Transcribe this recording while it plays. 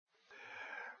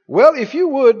Well, if you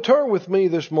would turn with me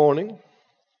this morning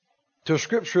to a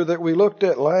scripture that we looked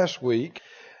at last week,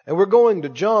 and we're going to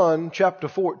John chapter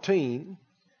 14.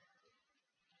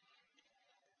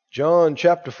 John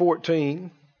chapter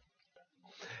 14.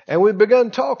 And we begun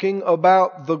talking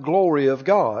about the glory of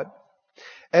God.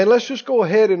 And let's just go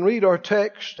ahead and read our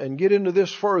text and get into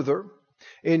this further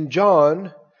in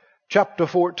John chapter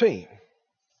 14.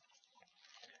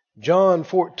 John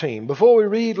 14. Before we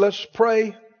read, let's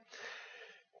pray.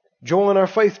 Join our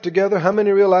faith together. How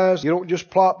many realize you don't just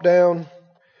plop down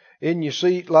in your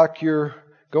seat like you're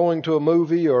going to a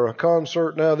movie or a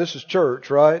concert? Now, this is church,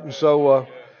 right? And so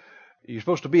you're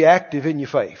supposed to be active in your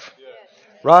faith,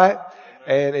 right?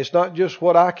 And it's not just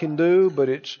what I can do, but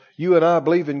it's you and I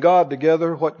believe in God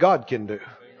together, what God can do.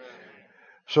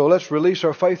 So let's release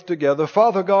our faith together.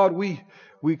 Father God,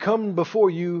 we come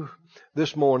before you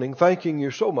this morning thanking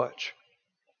you so much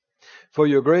for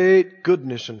your great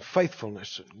goodness and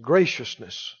faithfulness and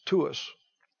graciousness to us.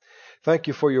 Thank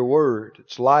you for your word.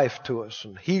 It's life to us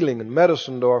and healing and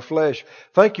medicine to our flesh.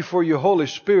 Thank you for your Holy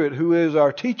Spirit, who is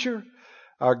our teacher,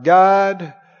 our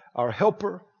guide, our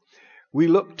helper. We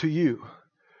look to you.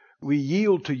 We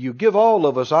yield to you. Give all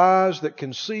of us eyes that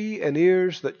can see and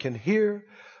ears that can hear,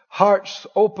 hearts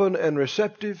open and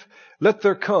receptive. Let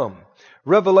there come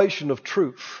revelation of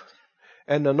truth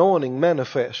and anointing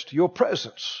manifest, your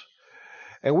presence.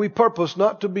 And we purpose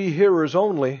not to be hearers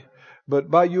only, but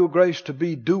by your grace to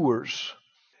be doers.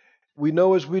 We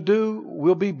know as we do,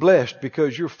 we'll be blessed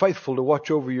because you're faithful to watch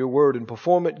over your word and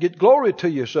perform it. Get glory to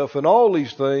yourself in all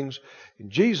these things. In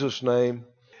Jesus' name,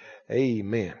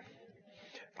 amen.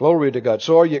 Glory to God.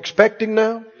 So are you expecting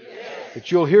now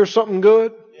that you'll hear something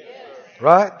good?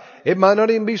 Right? It might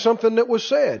not even be something that was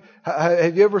said.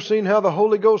 Have you ever seen how the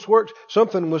Holy Ghost works?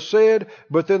 Something was said,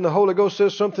 but then the Holy Ghost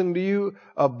says something to you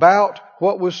about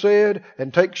what was said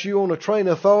and takes you on a train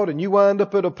of thought and you wind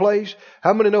up at a place.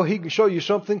 How many know He can show you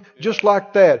something just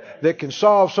like that can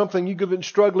solve something you've been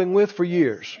struggling with for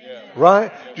years?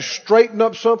 Right? Just straighten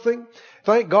up something.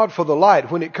 Thank God for the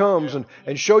light when it comes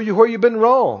and show you where you've been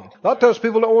wrong. A lot of times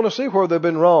people don't want to see where they've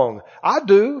been wrong. I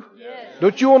do.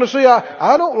 Don't you want to see?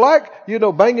 I don't like,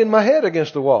 banging my head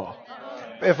against the wall.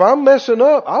 If I'm messing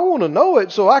up, I want to know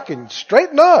it so I can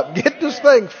straighten up, get this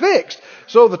thing fixed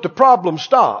so that the problems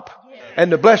stop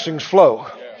and the blessings flow.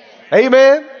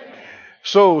 Amen?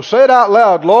 So say it out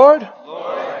loud, Lord,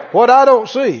 what I don't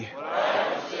see,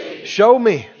 show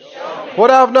me.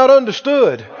 What I've not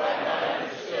understood,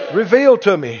 reveal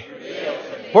to me.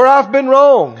 Where I've been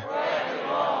wrong,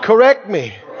 correct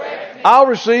me. I'll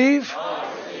receive.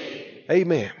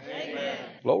 Amen.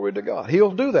 Glory to God.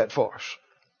 He'll do that for us.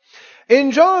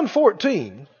 In John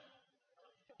 14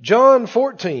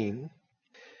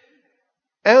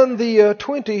 and the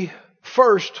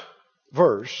 21st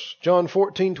verse, John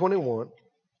 14:21,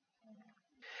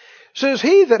 says,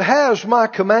 He that has my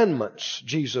commandments,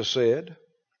 Jesus said,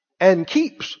 and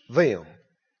keeps them.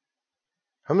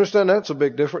 I understand that's a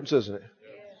big difference, isn't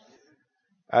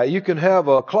it? You can have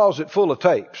a closet full of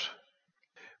tapes,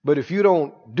 but if you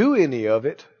don't do any of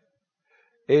it,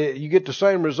 you get the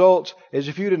same results as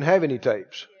if you didn't have any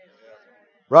tapes.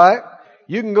 Right?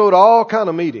 You can go to all kind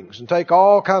of meetings and take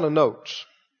all kind of notes.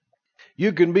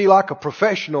 You can be like a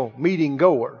professional meeting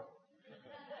goer.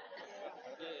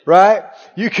 Right?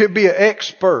 You could be an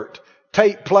expert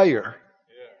tape player.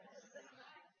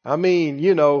 I mean,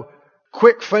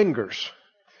 quick fingers.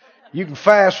 You can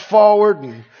fast forward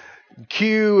and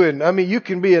cue, and you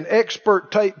can be an expert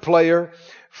tape player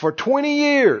for 20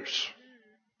 years.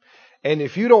 And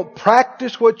if you don't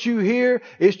practice what you hear,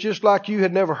 it's just like you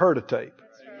had never heard a tape.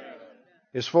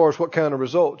 As far as what kind of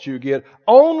results you get.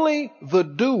 Only the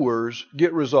doers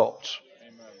get results.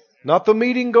 Not the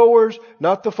meeting goers,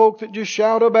 not the folk that just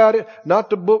shout about it,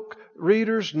 not the book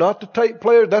readers, not the tape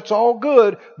players. That's all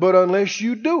good, but unless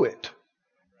you do it,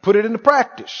 put it into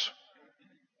practice.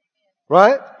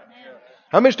 Right?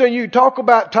 How many understand you talk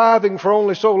about tithing for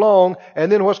only so long,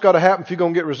 and then what's got to happen if you're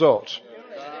going to get results?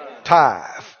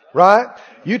 Tithe. Right?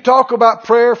 You talk about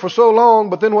prayer for so long,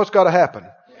 but then what's got to happen?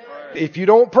 If you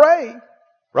don't pray,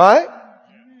 right?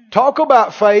 Talk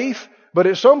about faith, but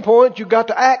at some point you've got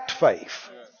to act faith.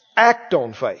 Act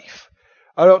on faith.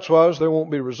 Otherwise there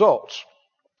won't be results.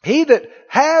 He that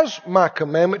has my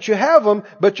commandments, you have them,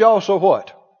 but you also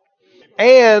what?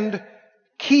 And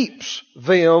keeps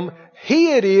them.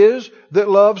 He it is that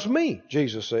loves me,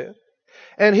 Jesus said.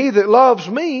 And he that loves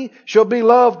me shall be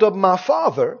loved of my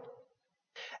Father.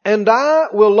 And I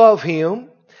will love him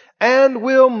and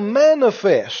will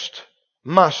manifest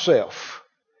myself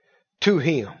to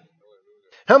him.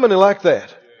 How many like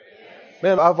that?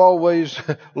 Man, I've always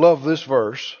loved this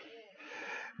verse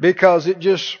Because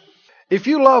if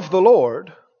you love the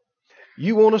Lord,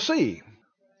 you want to see Him.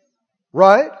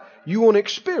 Right? You want to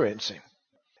experience Him.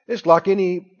 It's like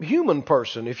any human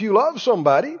person. If you love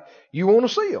somebody, you want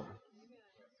to see them.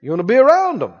 You want to be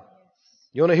around them.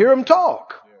 You want to hear them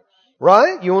talk.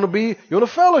 Right? You want to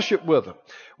fellowship with them.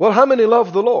 Well, how many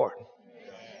love the Lord?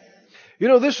 You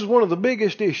know, this is one of the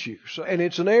biggest issues, and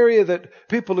it's an area that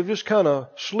people have just kind of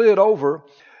slid over.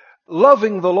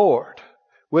 Loving the Lord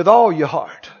with all your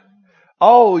heart,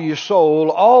 all your soul,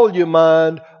 all your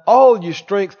mind, all your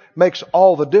strength makes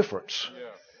all the difference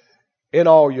in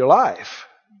all your life.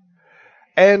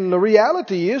 And the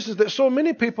reality is that so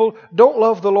many people don't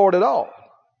love the Lord at all.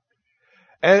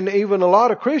 And even a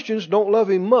lot of Christians don't love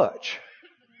Him much.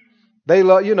 They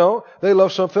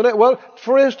love something else. Well,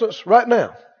 for instance, right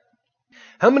now,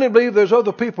 how many believe there's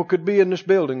other people could be in this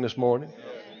building this morning?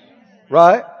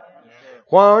 Right?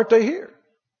 Why aren't they here?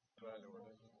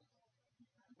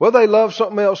 Well, they love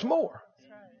something else more.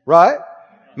 Right?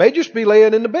 May just be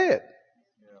laying in the bed.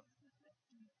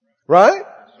 Right?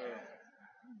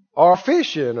 Or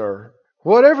fishing or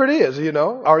whatever it is,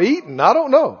 or eating. I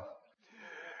don't know.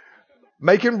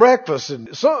 Making breakfast. And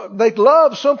they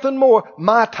love something more.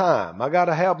 My time. I got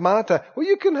to have my time. Well,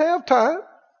 you can have time.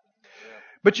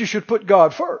 But you should put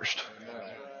God first.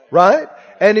 Right?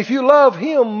 And if you love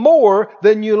Him more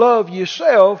than you love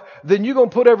yourself, then you're going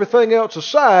to put everything else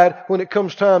aside when it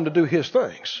comes time to do His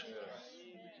things.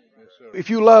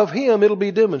 If you love Him, it'll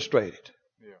be demonstrated.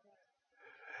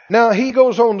 Now, He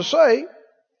goes on to say,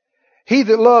 He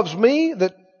that loves me,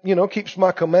 that, keeps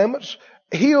my commandments,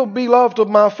 he'll be loved of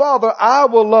my Father. I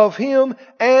will love him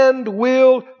and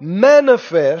will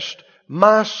manifest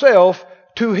myself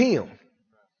to him.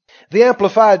 The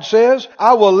Amplified says,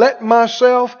 I will let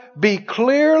myself be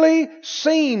clearly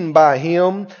seen by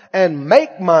him and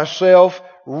make myself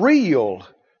real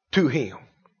to him.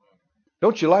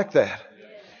 Don't you like that?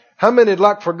 How many would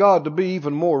like for God to be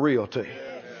even more real to you?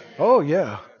 Oh,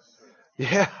 yeah.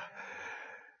 Yeah.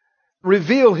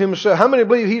 Reveal himself. How many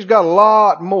believe he's got a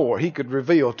lot more he could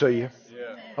reveal to you?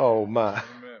 Oh, my.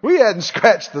 We hadn't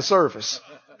scratched the surface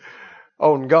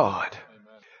on God.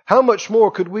 How much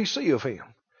more could we see of him?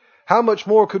 How much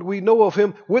more could we know of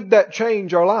him? Would that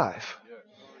change our life?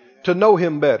 To know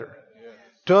him better.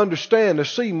 To understand, to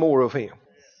see more of him.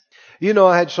 You know,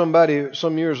 I had somebody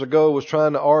some years ago was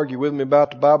trying to argue with me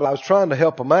about the Bible. I was trying to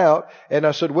help them out. And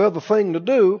I said, well, the thing to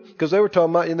do, because they were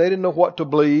talking about, and they didn't know what to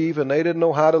believe and they didn't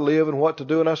know how to live and what to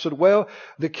do. And I said, well,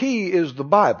 the key is the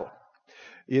Bible.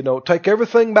 You know, take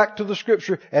everything back to the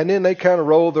Scripture. And then they kind of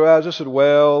rolled their eyes. I said,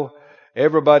 well,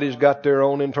 everybody's got their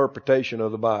own interpretation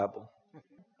of the Bible.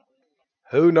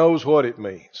 Who knows what it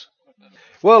means?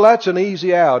 Well, that's an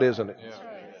easy out, isn't it?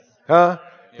 Huh?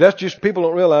 That's just, people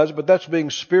don't realize it, but that's being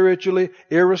spiritually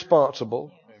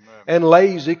irresponsible and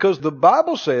lazy, because the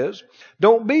Bible says,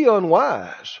 don't be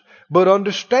unwise, but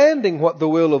understanding what the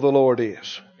will of the Lord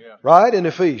is. Right? In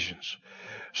Ephesians.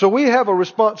 So we have a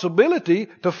responsibility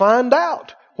to find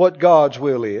out what God's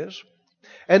will is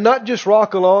and not just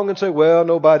rock along and say, well,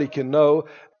 nobody can know.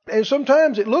 And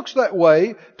sometimes it looks that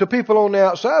way to people on the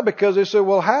outside because they say,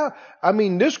 well, how? I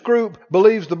mean, this group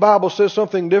believes the Bible says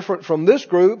something different from this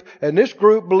group, and this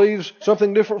group believes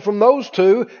something different from those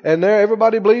two, and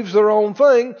everybody believes their own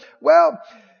thing. Well,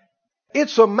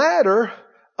 it's a matter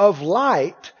of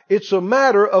light. It's a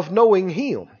matter of knowing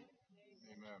Him.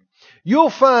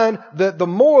 You'll find that the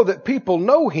more that people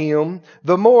know Him,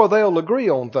 the more they'll agree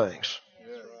on things.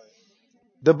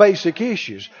 The basic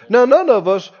issues. Now, none of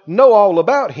us know all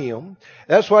about Him.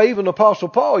 That's why even Apostle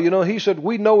Paul, he said,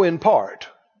 we know in part.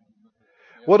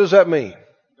 What does that mean?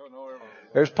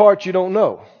 There's parts you don't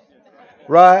know.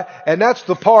 Right? And that's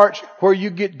the parts where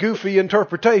you get goofy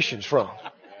interpretations from.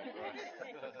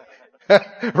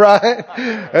 Right?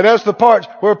 And that's the parts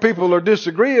where people are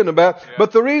disagreeing about.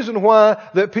 But the reason why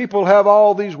that people have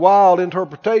all these wild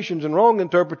interpretations and wrong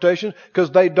interpretations, because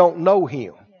they don't know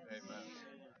Him.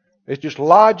 It's just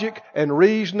logic and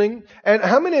reasoning. And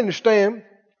how many understand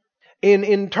in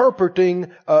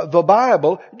interpreting the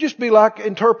Bible, just be like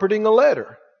interpreting a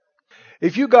letter.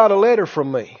 If you got a letter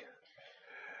from me,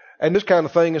 and this kind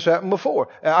of thing has happened before.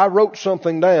 I wrote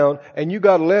something down and you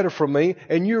got a letter from me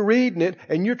and you're reading it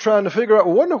and you're trying to figure out,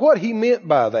 wonder what he meant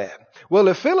by that. Well,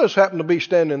 if Phyllis happened to be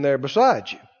standing there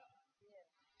beside you,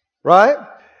 right?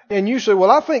 And you said,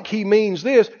 well, I think he means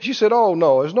this. She said, oh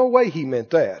no, there's no way he meant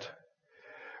that.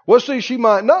 Well, see, she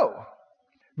might know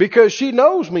because she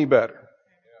knows me better.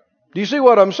 Do you see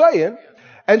what I'm saying?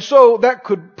 And so that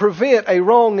could prevent a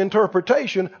wrong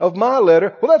interpretation of my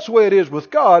letter. Well, that's the way it is with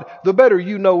God. The better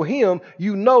you know Him,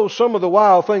 you know some of the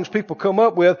wild things people come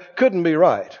up with couldn't be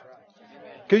right.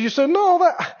 Because you said,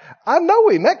 no, I know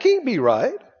him. That can't be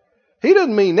right. He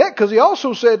doesn't mean that because he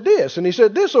also said this. And he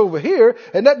said this over here,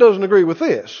 and that doesn't agree with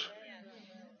this.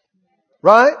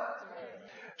 Right?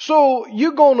 So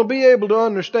you're going to be able to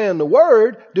understand the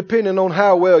Word depending on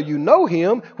how well you know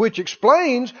Him, which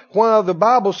explains why the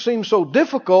Bible seems so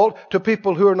difficult to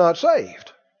people who are not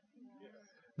saved.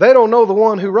 They don't know the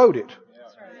one who wrote it.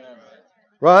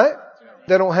 Right?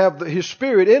 They don't have His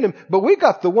Spirit in them. But we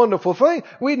got the wonderful thing.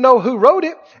 We know who wrote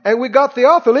it, and we got the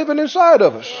author living inside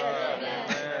of us.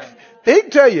 He can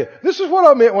tell you, this is what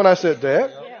I meant when I said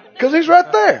that. Because He's right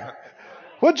there.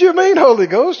 What do you mean, Holy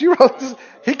Ghost? You wrote this.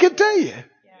 He can tell you.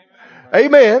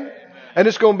 Amen. And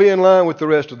it's going to be in line with the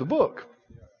rest of the book.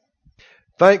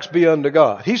 Thanks be unto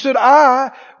God. He said,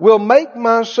 I will make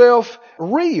myself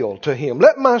real to Him.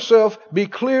 Let myself be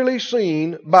clearly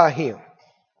seen by Him.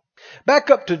 Back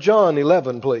up to John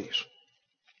 11, please.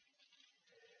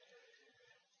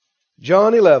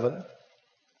 John 11.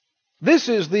 This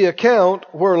is the account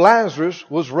where Lazarus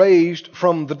was raised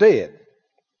from the dead.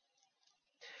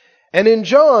 And in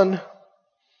John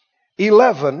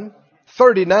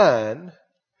 11:39,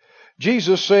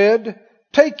 Jesus said,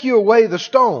 take you away the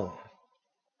stone.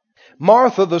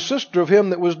 Martha, the sister of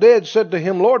him that was dead, said to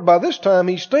Him, Lord, by this time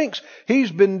he stinks.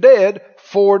 He's been dead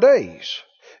 4 days.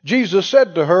 Jesus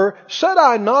said to her, said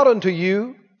I not unto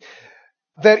you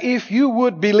that if you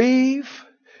would believe,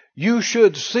 you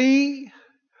should see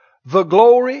the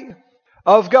glory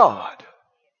of God?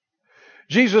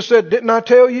 Jesus said, didn't I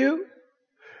tell you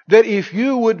that if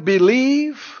you would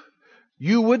believe,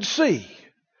 you would see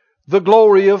the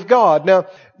glory of God? Now,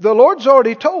 the Lord's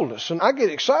already told us, and I get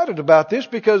excited about this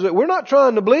because we're not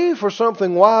trying to believe for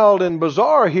something wild and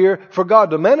bizarre here for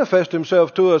God to manifest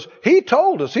Himself to us. He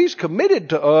told us, He's committed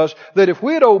to us that if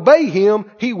we'd obey Him,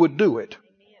 He would do it.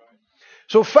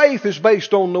 So faith is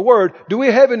based on the Word. Do we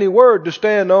have any Word to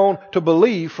stand on to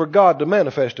believe for God to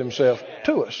manifest Himself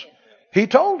to us? He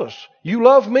told us, you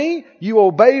love me, you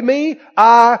obey me,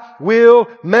 I will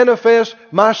manifest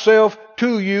myself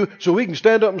to you. So we can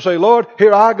stand up and say, Lord,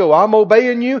 here I go. I'm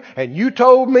obeying you, and you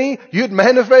told me you'd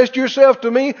manifest yourself to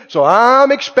me, so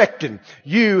I'm expecting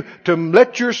you to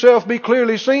let yourself be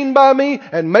clearly seen by me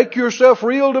and make yourself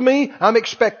real to me. I'm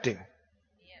expecting.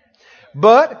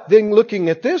 But then looking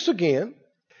at this again,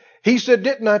 He said,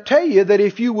 didn't I tell you that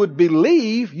if you would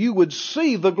believe, you would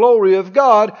see the glory of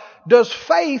God? Does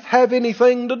faith have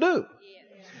anything to do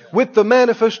with the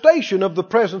manifestation of the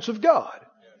presence of God?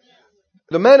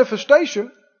 The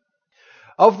manifestation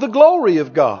of the glory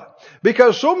of God.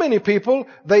 Because so many people,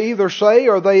 they either say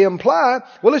or they imply,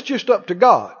 well, it's just up to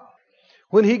God.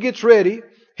 When He gets ready,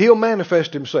 He'll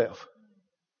manifest Himself.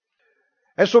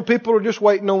 And so people are just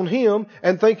waiting on Him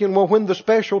and thinking, well, when the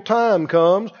special time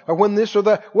comes or when this or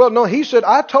that. Well, no, He said,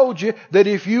 I told you that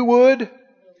if you would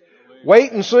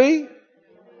wait and see.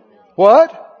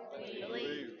 What?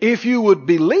 If you would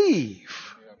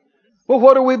believe. Well,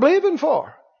 what are we believing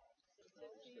for?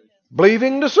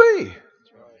 Believing to see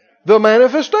the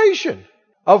manifestation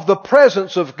of the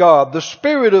presence of God, the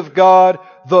Spirit of God,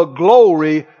 the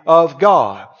glory of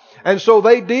God. And so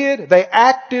they did. They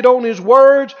acted on His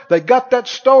words. They got that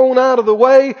stone out of the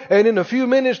way. And in a few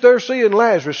minutes they're seeing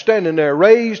Lazarus standing there,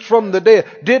 raised from the dead.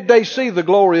 Did they see the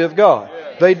glory of God?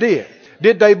 They did.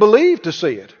 Did they believe to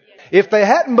see it? If they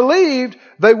hadn't believed,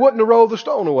 they wouldn't have rolled the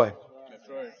stone away.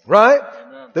 Right?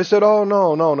 They said, oh,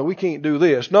 no, we can't do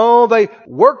this. No, they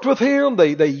worked with Him.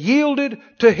 They yielded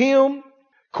to Him,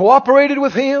 cooperated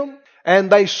with Him, and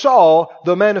they saw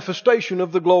the manifestation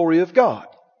of the glory of God.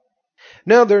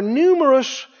 Now, there are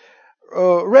numerous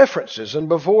references, and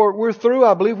before we're through,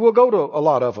 I believe we'll go to a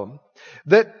lot of them,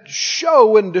 that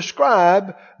show and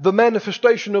describe the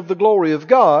manifestation of the glory of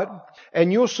God.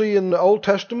 And you'll see in the Old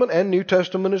Testament and New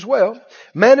Testament as well,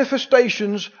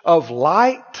 manifestations of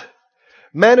light,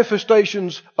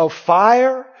 manifestations of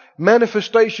fire,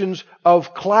 manifestations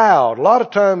of cloud. A lot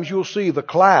of times you'll see the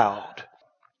cloud.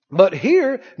 But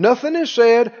here, nothing is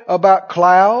said about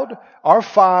cloud or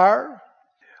fire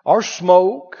or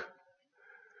smoke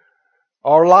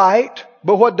or light.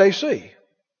 But what they see?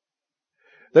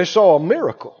 They saw a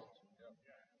miracle.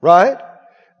 Right?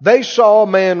 They saw a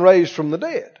man raised from the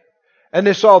dead. And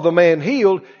they saw the man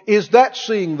healed. Is that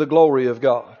seeing the glory of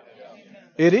God?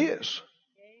 It is.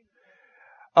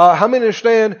 How many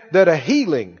understand that a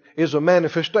healing is a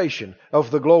manifestation of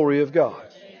the glory of God?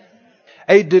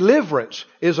 A deliverance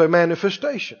is a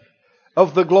manifestation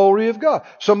of the glory of God.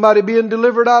 Somebody being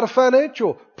delivered out of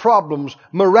financial problems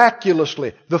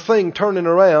miraculously, the thing turning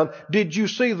around. Did you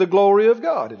see the glory of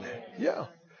God in that? Yeah.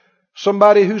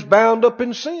 Somebody who's bound up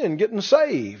in sin getting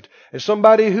saved Is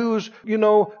somebody who's,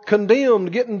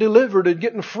 condemned, getting delivered and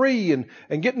getting free and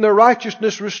getting their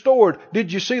righteousness restored.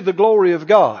 Did you see the glory of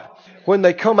God? When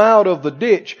they come out of the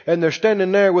ditch and they're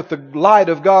standing there with the light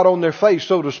of God on their face,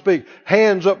 so to speak,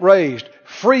 hands upraised,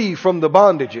 free from the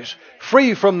bondages,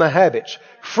 free from the habits,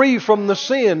 free from the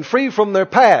sin, free from their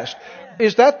past.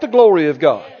 Is that the glory of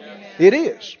God? It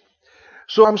is.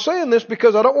 So I'm saying this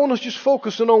because I don't want us just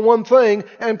focusing on one thing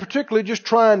and particularly just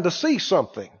trying to see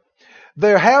something.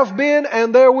 There have been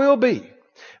and there will be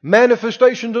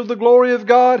manifestations of the glory of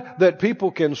God that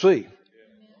people can see.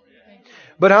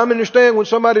 But how many understand when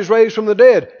somebody's raised from the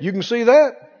dead, you can see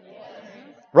that?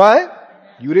 Right?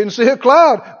 You didn't see a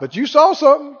cloud, but you saw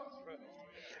something.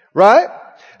 Right?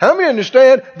 How many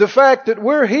understand the fact that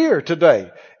we're here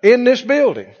today in this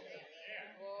building?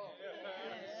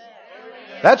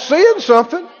 That's seeing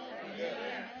something.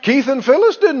 Keith and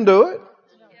Phyllis didn't do it.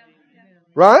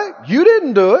 Right? You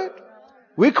didn't do it.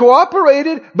 We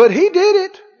cooperated, but he did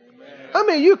it. I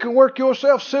mean, you can work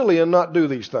yourself silly and not do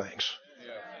these things.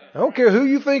 I don't care who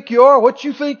you think you are, what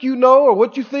you think you know, or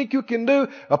what you think you can do.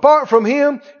 Apart from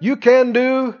Him, you can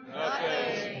do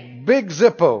nothing. Big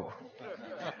Zippo.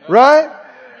 Right?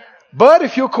 But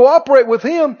if you cooperate with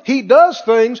Him, He does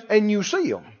things and you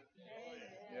see them.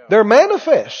 They're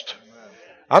manifest.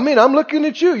 I mean, I'm looking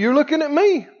at you. You're looking at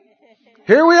me.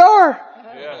 Here we are.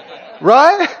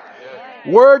 Right?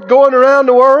 Word going around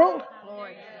the world.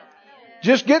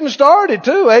 Just getting started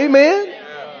too. Amen.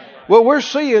 Well, we're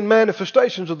seeing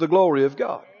manifestations of the glory of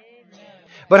God.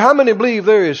 But how many believe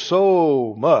there is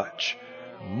so much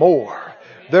more?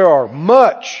 There are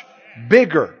much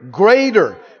bigger,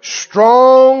 greater,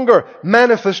 stronger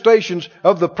manifestations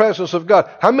of the presence of God.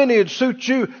 How many would suit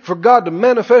you for God to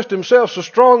manifest Himself so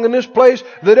strong in this place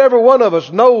that every one of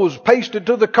us knows pasted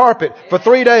to the carpet for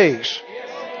 3 days?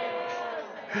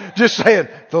 Just saying,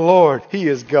 the Lord, He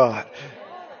is God.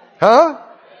 Huh?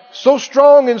 So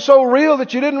strong and so real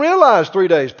that you didn't realize 3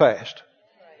 days passed.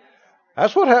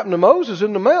 That's what happened to Moses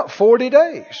in the mount. 40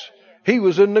 days. He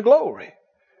was in the glory.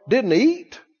 Didn't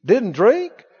eat, didn't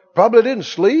drink, probably didn't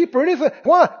sleep or anything.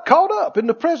 Why? Caught up in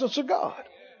the presence of God.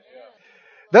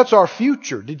 That's our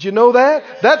future. Did you know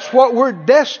that? That's what we're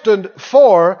destined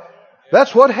for.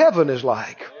 That's what heaven is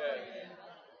like.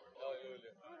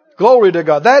 Glory to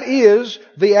God. That is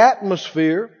the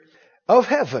atmosphere of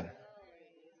heaven.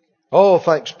 Oh,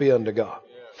 thanks be unto God.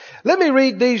 Let me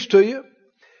read these to you.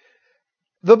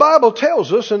 The Bible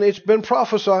tells us, and it's been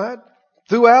prophesied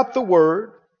throughout the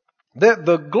Word, that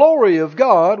the glory of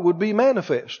God would be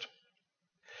manifest.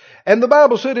 And the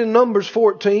Bible said in Numbers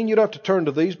 14, you don't have to turn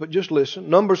to these, but just listen.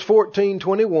 Numbers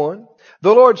 14:21,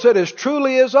 the Lord said, as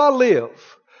truly as I live,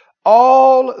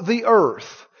 all the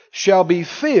earth shall be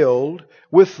filled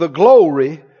with the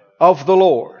glory of the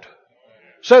Lord.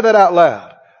 Say that out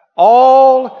loud.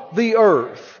 All the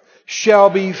earth shall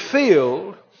be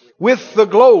filled with the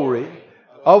glory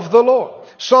of the Lord.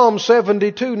 Psalm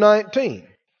 72:19.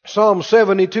 Psalm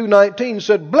 72:19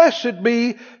 said, blessed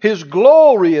be His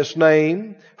glorious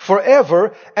name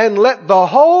forever, and let the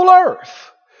whole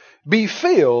earth be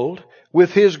filled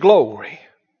with His glory.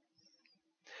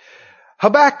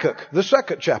 Habakkuk, the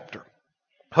 2nd chapter.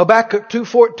 Habakkuk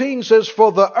 2:14 says,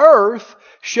 for the earth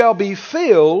shall be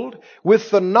filled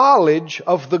with the knowledge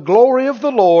of the glory of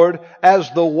the Lord as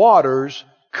the waters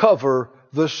cover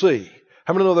the sea.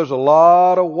 How many know there's a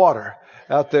lot of water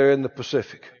out there in the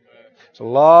Pacific? There's a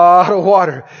lot of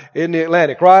water in the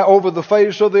Atlantic. Right over the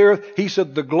face of the earth, He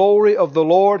said the glory of the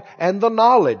Lord and the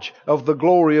knowledge of the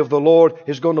glory of the Lord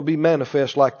is going to be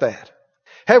manifest like that.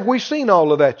 Have we seen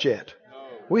all of that yet? No.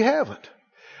 We haven't.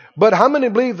 But how many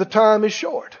believe the time is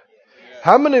short?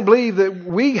 How many believe that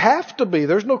we have to be?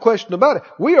 There's no question about it.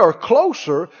 We are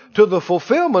closer to the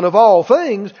fulfillment of all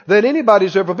things than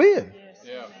anybody's ever been.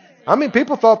 I mean,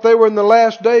 people thought they were in the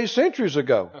last days centuries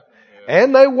ago.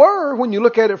 And they were when you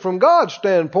look at it from God's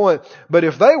standpoint. But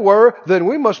if they were, then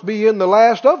we must be in the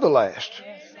last of the last.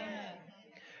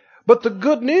 But the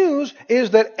good news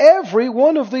is that every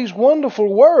one of these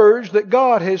wonderful words that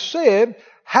God has said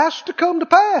has to come to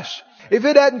pass. If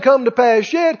it hadn't come to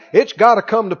pass yet, it's got to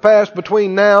come to pass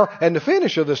between now and the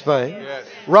finish of this thing. Yes.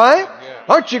 Right? Yes.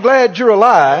 Aren't you glad you're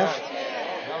alive?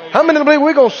 Yes. How many believe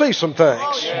we're going to see some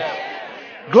things?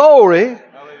 Glory.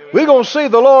 We're going to see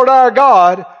the Lord our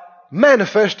God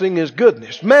manifesting His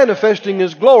goodness, manifesting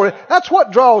His glory. That's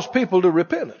what draws people to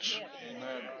repentance.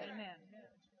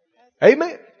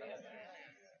 Amen.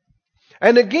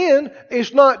 And again,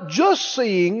 it's not just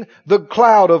seeing the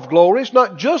cloud of glory. It's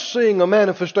not just seeing a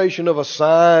manifestation of a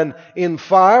sign in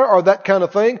fire or that kind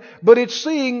of thing. But it's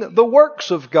seeing the works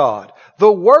of God,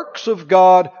 The works of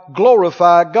God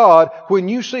glorify God. When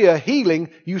you see a healing,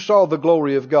 you saw the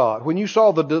glory of God. When you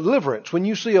saw the deliverance, when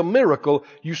you see a miracle,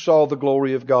 you saw the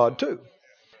glory of God too.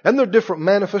 And there are different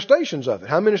manifestations of it.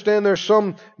 How many understand there's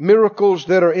some miracles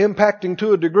that are impacting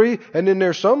to a degree, and then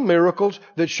there's some miracles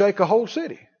that shake a whole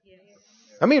city?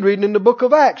 I mean, reading in the book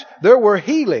of Acts, there were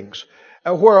healings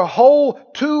where a whole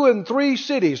 2 and 3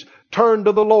 cities turned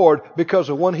to the Lord because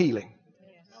of one healing.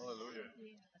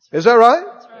 Is that right?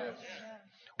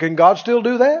 Can God still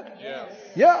do that?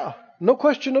 Yeah, no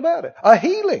question about it. A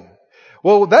healing.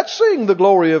 Well, that's seeing the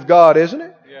glory of God, isn't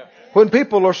it? When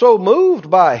people are so moved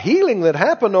by a healing that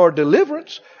happened or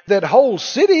deliverance that whole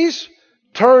cities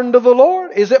turn to the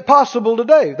Lord. Is it possible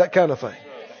today? That kind of thing.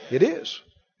 It is.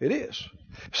 It is.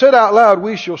 Said out loud,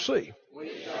 we shall see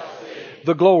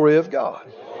the glory of God.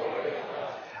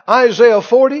 Isaiah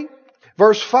 40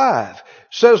 verse 5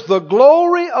 says, the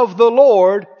glory of the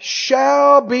Lord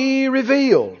shall be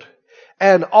revealed,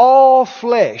 and all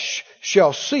flesh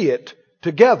shall see it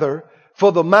together,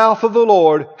 for the mouth of the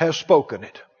Lord has spoken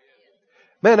it.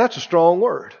 Man, that's a strong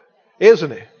word,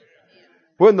 isn't it?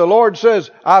 When the Lord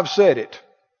says, I've said it.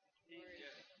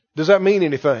 Does that mean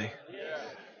anything?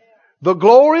 The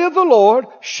glory of the Lord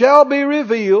shall be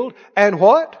revealed, and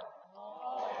what?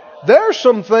 There's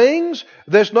some things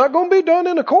that's not going to be done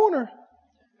in a corner.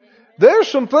 There's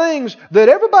some things that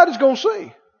everybody's going to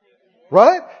see.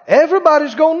 Right?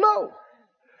 Everybody's going to know.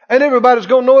 And everybody's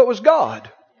going to know it was God.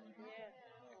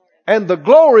 And the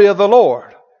glory of the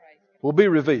Lord will be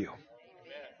revealed.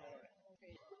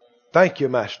 Thank you,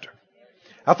 Master.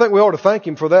 I think we ought to thank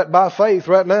Him for that by faith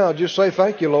right now. Just say,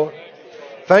 thank you, Lord.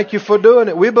 Thank you for doing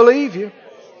it. We believe you.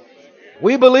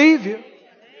 We believe you.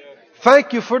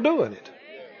 Thank you for doing it.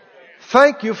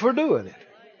 Thank you for doing it.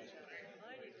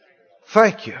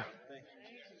 Thank you.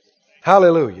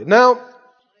 Hallelujah. Now,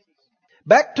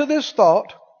 back to this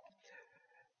thought.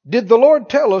 Did the Lord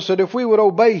tell us that if we would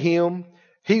obey Him,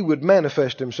 He would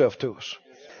manifest Himself to us?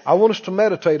 I want us to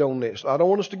meditate on this. I don't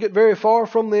want us to get very far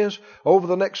from this over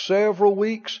the next several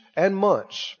weeks and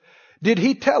months. Did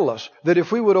He tell us that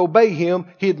if we would obey Him,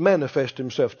 He'd manifest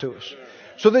Himself to us?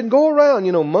 So then go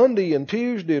around, Monday and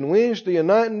Tuesday and Wednesday and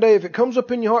night and day. If it comes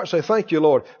up in your heart, say, thank you,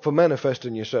 Lord, for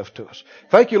manifesting yourself to us.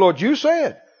 Thank you, Lord, you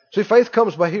said. See, faith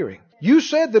comes by hearing. You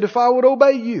said that if I would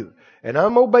obey you, and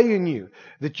I'm obeying you,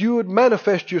 that you would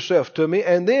manifest yourself to me.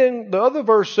 And then the other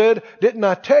verse said, didn't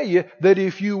I tell you that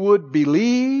if you would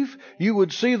believe, you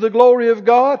would see the glory of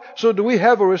God? So do we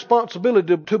have a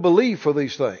responsibility to believe for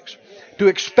these things? To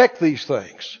expect these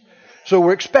things. So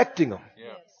we're expecting them.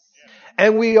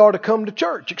 And we are to come to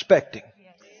church expecting.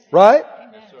 Right?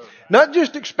 Not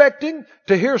just expecting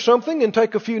to hear something and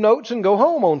take a few notes and go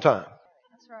home on time.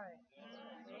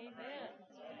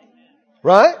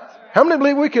 Right? How many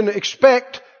believe we can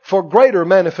expect for greater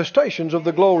manifestations of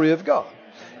the glory of God?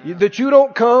 That you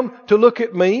don't come to look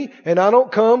at me and I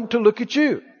don't come to look at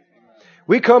you.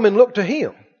 We come and look to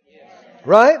Him.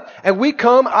 Right? And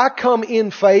I come in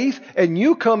faith and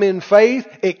you come in faith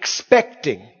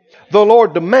expecting the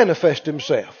Lord to manifest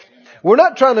Himself. We're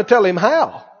not trying to tell Him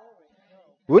how.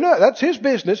 We're not. That's His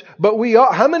business. But we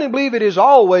are. How many believe it is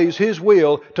always His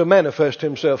will to manifest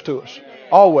Himself to us?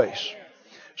 Always.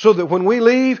 So that when we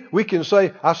leave, we can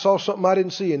say, I saw something I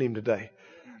didn't see in Him today.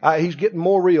 He's getting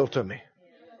more real to me.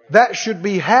 That should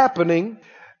be happening,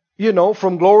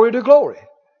 from glory to glory.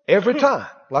 Every time,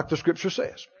 like the Scripture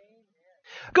says.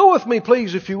 Go with me,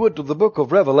 please, if you would, to the book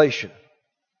of Revelation.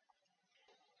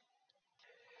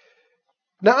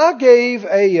 Now, I gave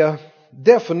a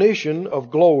definition of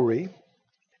glory,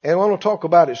 and I want to talk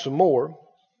about it some more.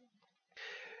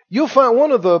 You'll find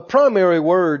one of the primary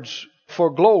words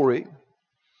for glory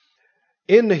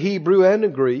in the Hebrew and the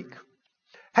Greek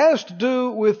has to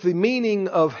do with the meaning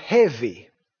of heavy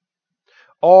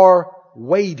or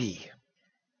weighty.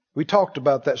 We talked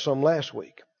about that some last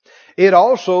week. It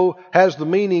also has the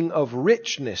meaning of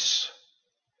richness,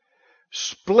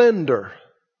 splendor,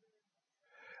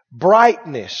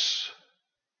 brightness,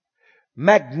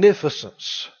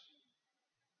 magnificence.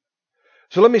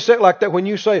 So let me say it like that. When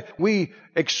you say we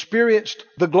experienced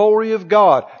the glory of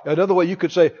God, another way you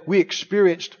could say we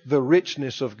experienced the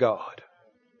richness of God.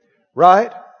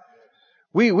 Right?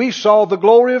 We saw the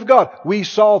glory of God. We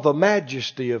saw the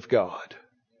majesty of God.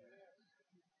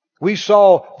 We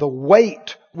saw the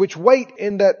weight, which weight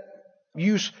in that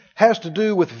use has to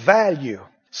do with value,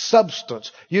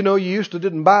 substance. You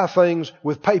didn't buy things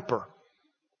with paper.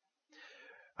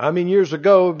 Years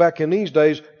ago, back in these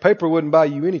days, paper wouldn't buy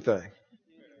you anything.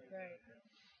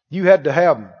 You had to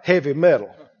have heavy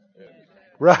metal.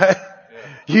 Right?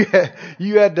 You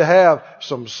had to have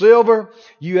some silver.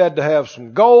 You had to have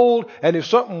some gold. And if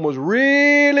something was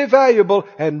really valuable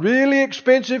and really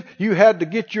expensive, you had to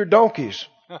get your donkeys.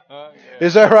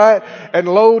 Is that right? And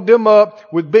load them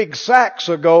up with big sacks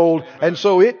of gold. And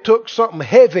so it took something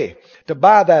heavy to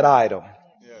buy that item.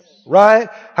 Right?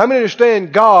 How many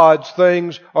understand God's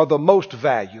things are the most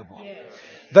valuable?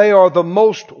 They are the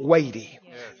most weighty.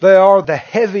 They are the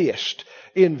heaviest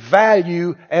in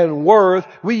value and worth.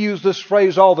 We use this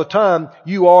phrase all the time.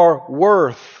 You are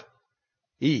worth.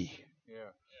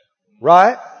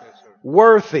 Right?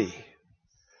 Worthy.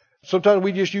 Sometimes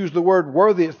we just use the word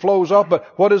worthy. It flows off, but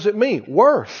what does it mean?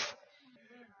 Worth.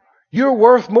 You're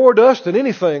worth more to us than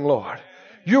anything, Lord.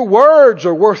 Your words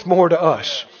are worth more to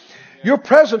us. Your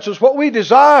presence is what we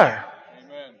desire.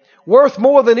 Amen. Worth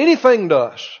more than anything to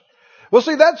us. Well,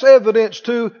 see, that's evidence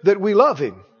too that we love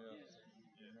Him.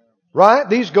 Right?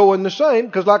 These go in the same,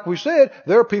 because like we said,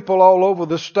 there are people all over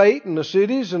the state and the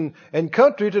cities and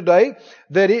country today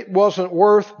that it wasn't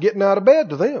worth getting out of bed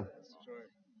to them.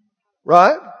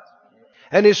 Right?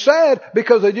 And it's sad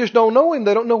because they just don't know Him.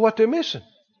 They don't know what they're missing.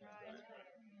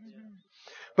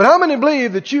 But how many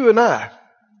believe that you and I,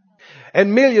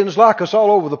 and millions like us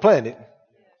all over the planet,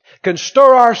 can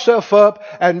stir ourselves up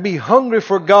and be hungry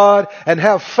for God and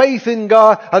have faith in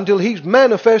God until He's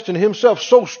manifesting Himself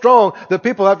so strong that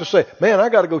people have to say, man, I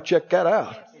got to go check that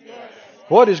out.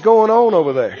 What is going on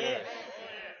over there?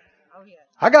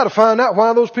 I got to find out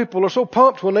why those people are so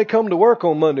pumped when they come to work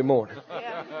on Monday morning.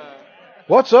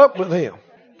 What's up with them?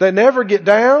 They never get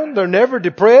down. They're never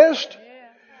depressed.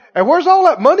 And where's all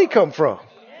that money come from?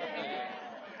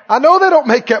 I know they don't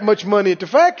make that much money at the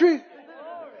factory.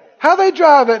 How they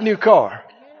drive that new car?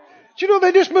 Do you know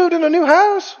they just moved in a new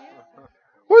house?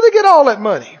 Where they get all that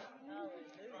money?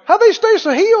 How they stay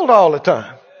so healed all the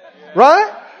time?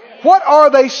 Right? What are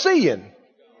they seeing?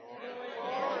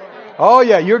 Oh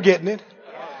yeah, you're getting it.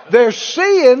 They're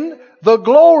seeing the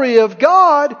glory of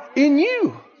God in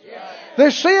you.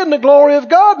 They're seeing the glory of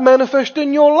God manifest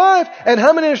in your life. And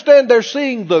how many understand they're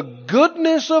seeing the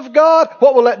goodness of God?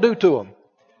 What will that do to them?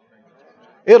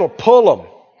 It'll pull them.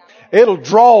 It'll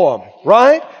draw them,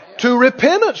 right? To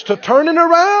repentance, to turning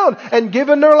around and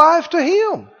giving their life to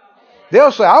Him.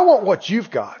 They'll say, I want what you've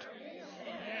got.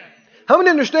 How many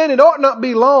understand it ought not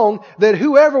be long that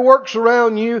whoever works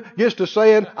around you gets to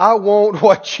saying, I want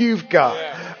what you've got.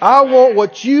 I want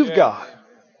what you've got.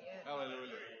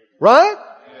 Right?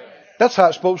 That's how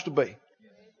it's supposed to be.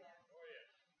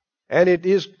 And it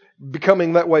is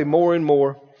becoming that way more and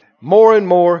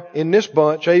more in this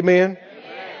bunch. Amen?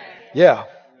 Yeah.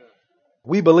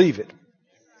 We believe it.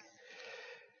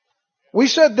 We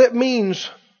said that means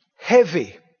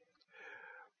heavy,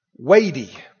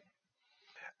 weighty.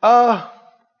 Let's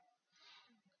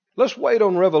wait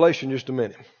on Revelation just a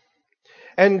minute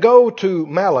and go to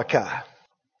Malachi.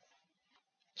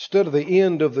 Instead of the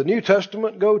end of the New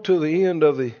Testament, go to the end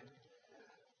of the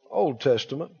Old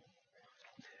Testament.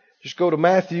 Just go to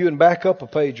Matthew and back up a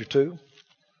page or two.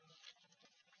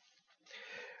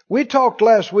 We talked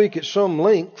last week at some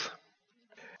length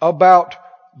about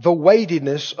the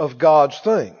weightiness of God's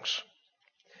things.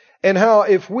 And how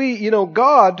if we,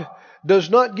 God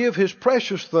does not give His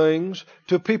precious things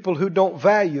to people who don't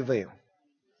value them.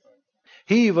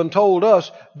 He even told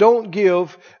us, don't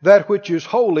give that which is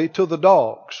holy to the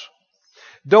dogs.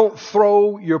 Don't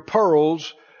throw your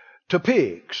pearls to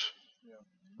pigs.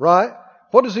 Right?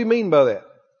 What does He mean by that?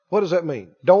 What does that mean?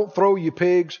 Don't throw your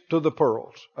pigs to the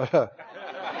pearls.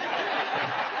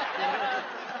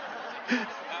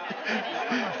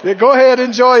 Yeah, go ahead,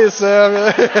 enjoy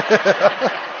yourself.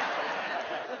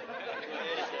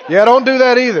 Yeah, don't do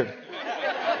that either.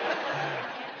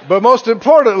 But most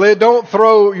importantly, don't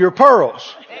throw your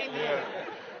pearls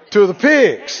to the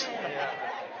pigs.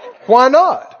 Why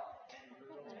not?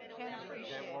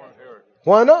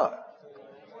 Why not?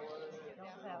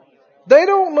 They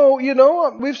don't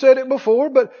know, we've said it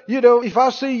before, but if I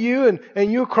see you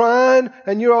and you're crying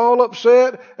and you're all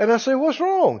upset and I say, what's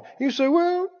wrong? You say,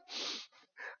 well,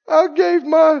 I gave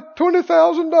my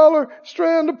 $20,000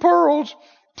 strand of pearls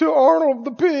to Arnold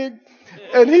the pig,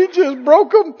 and he just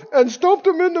broke them and stumped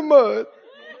them in the mud.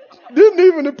 Didn't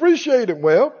even appreciate it.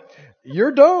 Well,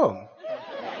 you're dumb.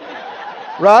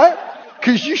 Right?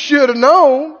 Because you should have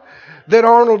known that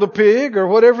Arnold the pig, or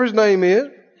whatever his name is,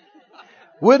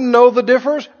 wouldn't know the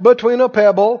difference between a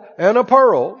pebble and a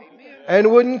pearl,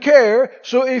 and wouldn't care.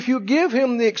 So if you give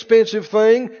him the expensive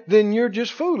thing, then you're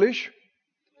just foolish.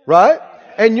 Right?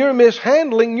 And you're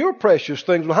mishandling your precious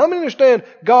things. Well, how many understand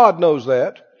God knows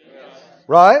that?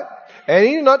 Right? And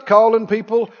He's not calling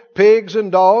people pigs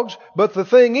and dogs. But the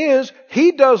thing is,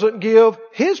 He doesn't give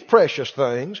His precious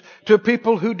things to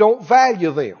people who don't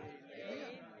value them.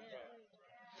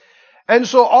 And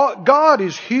so God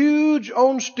is huge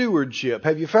on stewardship.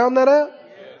 Have you found that out?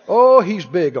 Oh, He's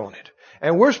big on it.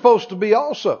 And we're supposed to be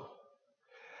also.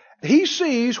 He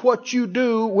sees what you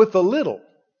do with a little.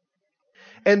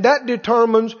 And that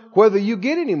determines whether you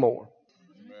get any more.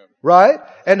 Right?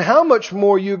 And how much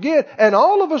more you get. And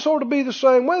all of us ought to be the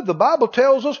same way. The Bible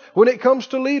tells us when it comes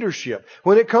to leadership,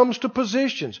 when it comes to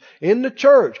positions in the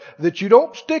church, that you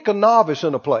don't stick a novice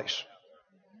in a place.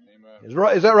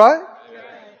 Is that right?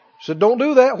 So don't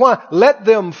do that. Why? Let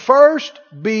them first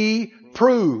be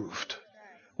proved.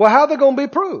 Well, how are they going to be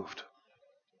proved?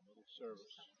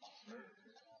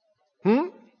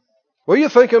 Well, you're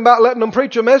thinking about letting them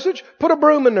preach a message? Put a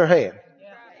broom in their hand.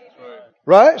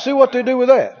 Right? See what they do with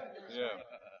that.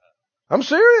 I'm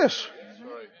serious.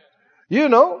 You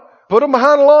know, put them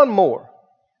behind a lawnmower.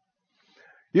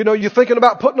 You know, you're thinking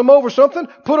about putting them over something?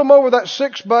 Put them over that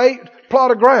 6x8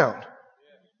 plot of ground.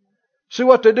 See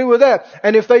what they do with that.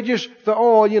 And if they just thought,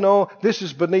 oh, you know, this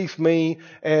is beneath me,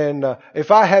 and if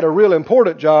I had a real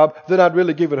important job, then I'd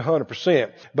really give it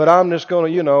 100%. But I'm just going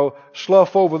to, you know,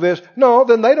 slough over this. No,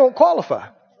 then they don't qualify.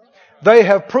 They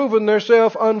have proven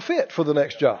themselves unfit for the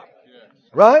next job.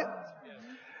 Right?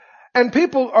 And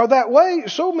people are that way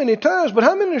so many times. But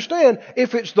how many understand,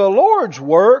 if it's the Lord's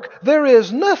work, there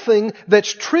is nothing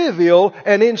that's trivial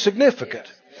and insignificant.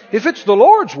 If it's the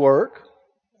Lord's work,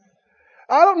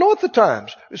 I don't know at the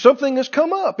times. Something has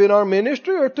come up in our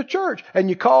ministry or at the church, and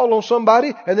you call on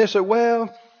somebody and they say,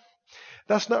 well,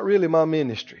 that's not really my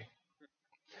ministry.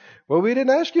 Well, we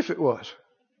didn't ask you if it was.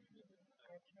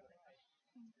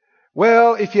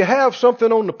 Well, if you have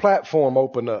something on the platform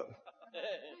open up.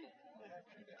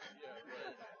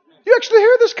 You actually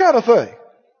hear this kind of thing.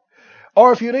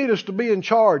 Or if you need us to be in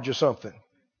charge of something.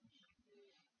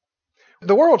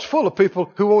 The world's full of people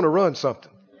who want to run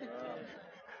something.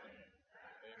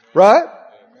 Right?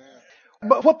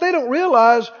 But what they don't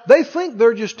realize, they think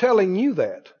they're just telling you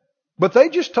that. But they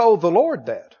just told the Lord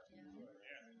that.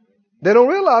 They don't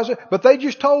realize it, but they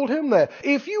just told Him that.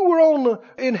 If you were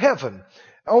in heaven,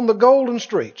 on the golden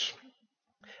streets,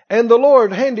 and the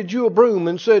Lord handed you a broom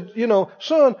and said, you know,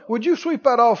 son, would you sweep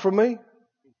that off for me?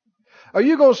 Are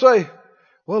you going to say,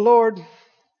 well, Lord,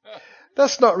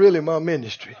 that's not really my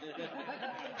ministry?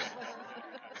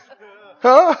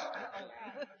 Huh?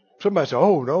 Somebody say,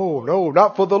 oh, no,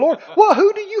 not for the Lord. Well,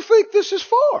 who do you think this is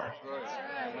for?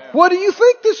 What do you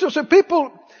think this is? So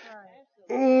people,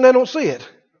 they don't see it.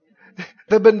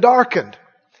 They've been darkened.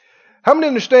 How many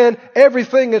understand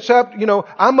everything that's happened? You know,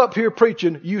 I'm up here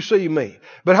preaching, you see me.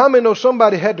 But how many know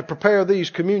somebody had to prepare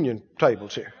these communion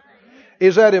tables here?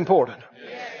 Is that important?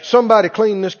 Somebody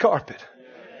cleaned this carpet.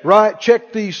 Right?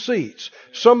 Check these seats.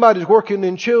 Somebody's working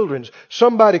in children's.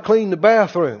 Somebody cleaned the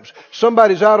bathrooms.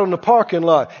 Somebody's out on the parking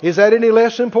lot. Is that any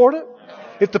less important?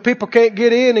 If the people can't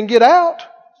get in and get out.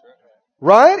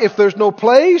 Right? If there's no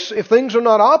place, if things are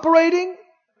not operating.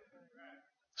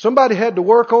 Somebody had to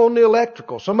work on the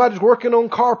electrical. Somebody's working on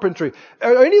carpentry.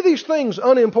 Are any of these things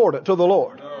unimportant to the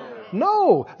Lord?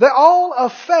 No. They all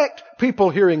affect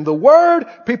people hearing the Word,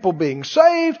 people being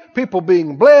saved, people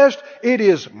being blessed. It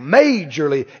is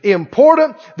majorly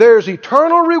important. There's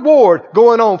eternal reward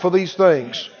going on for these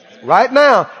things. Right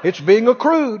now, it's being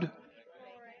accrued.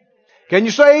 Can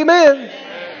you say amen? Amen.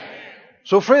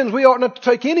 So friends, we ought not to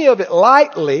take any of it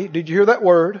lightly. Did you hear that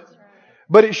word?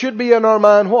 But it should be in our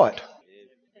mind what?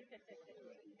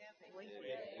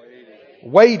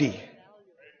 Weighty.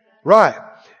 Right.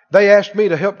 They asked me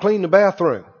to help clean the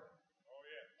bathroom.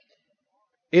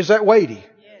 Is that weighty?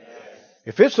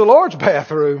 If it's the Lord's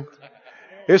bathroom,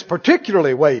 it's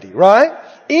particularly weighty, right?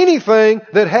 Anything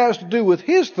that has to do with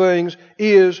His things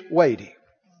is weighty.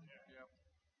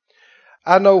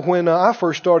 I know when I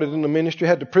first started in the ministry, I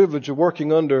had the privilege of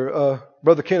working under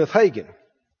Brother Kenneth Hagin.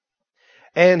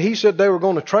 And he said they were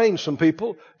going to train some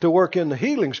people to work in the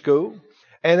healing school.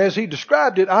 And as he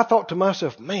described it, I thought to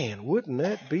myself, man, wouldn't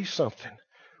that be something?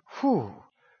 Whew.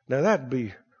 Now that'd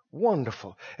be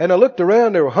wonderful. And I looked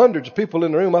around, there were hundreds of people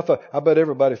in the room. I thought, I bet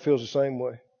everybody feels the same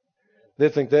way. They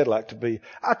think they'd like to be.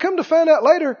 I come to find out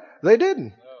later, they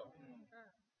didn't.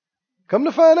 Come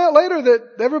to find out later that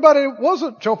everybody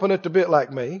wasn't chomping at the bit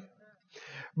like me.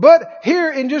 But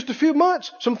here in just a few months,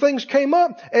 some things came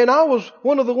up, and I was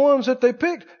one of the ones that they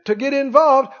picked to get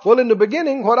involved. Well, in the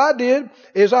beginning, what I did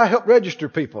is I helped register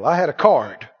people. I had a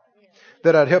card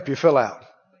that I'd help you fill out.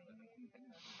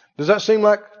 Does that seem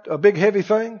like a big, heavy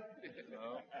thing?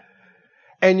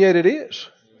 And yet it is.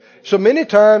 So many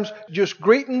times, just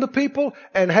greeting the people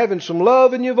and having some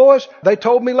love in your voice, they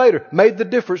told me later, made the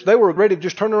difference. They were ready to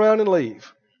just turn around and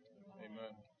leave.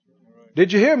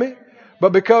 Did you hear me?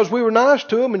 But because we were nice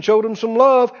to them and showed them some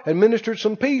love and ministered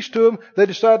some peace to them, they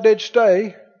decided they'd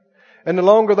stay. And the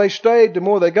longer they stayed, the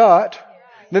more they got.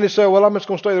 Then they said, well, I'm just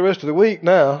going to stay the rest of the week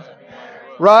now.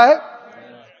 Right?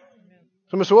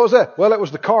 Somebody said, what was that? Well, that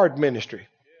was the card ministry.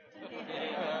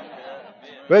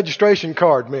 Registration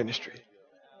card ministry.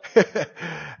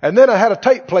 And then I had a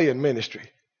tape playing ministry.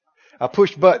 I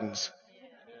pushed buttons.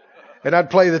 And I'd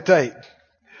play the tape.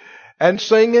 And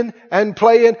singing and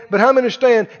playing. But how many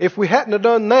understand, if we hadn't have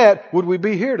done that, would we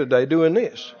be here today doing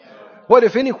this? What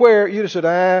if anywhere you'd have said,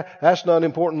 that's not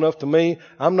important enough to me.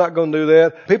 I'm not going to do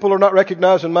that. People are not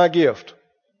recognizing my gift.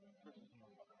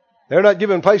 They're not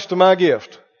giving place to my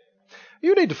gift.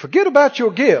 You need to forget about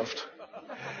your gift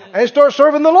and start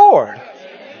serving the Lord.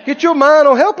 Get your mind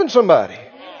on helping somebody.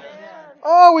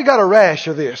 Oh, we got a rash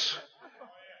of this.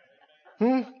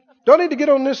 Do I need to get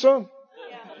on this some?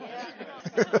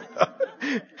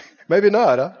 Maybe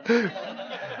not, huh?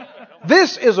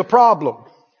 This is a problem.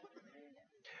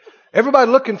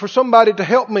 Everybody looking for somebody to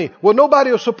help me. Well,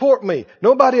 nobody will support me.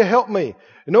 Nobody will help me.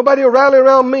 Nobody will rally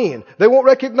around me. And they won't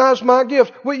recognize my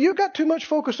gift. Well, you got too much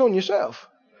focus on yourself.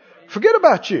 Forget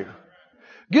about you.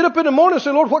 Get up in the morning and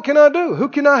say, Lord, what can I do? Who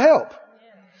can I help?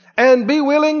 And be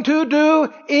willing to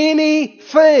do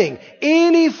anything.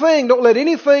 Anything. Don't let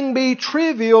anything be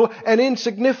trivial and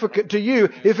insignificant to you.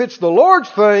 If it's the Lord's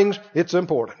things, it's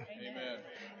important. Amen.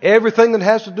 Everything that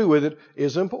has to do with it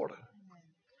is important.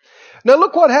 Now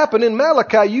look what happened in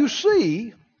Malachi. You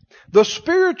see, the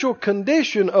spiritual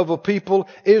condition of a people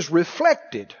is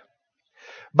reflected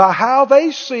by how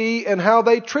they see and how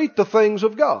they treat the things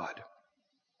of God.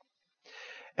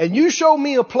 And you show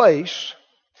me a place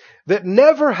that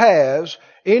never has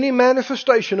any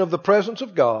manifestation of the presence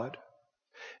of God,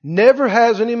 never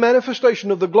has any manifestation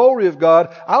of the glory of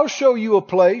God. I'll show you a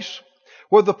place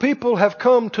where the people have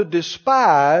come to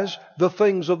despise the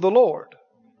things of the Lord.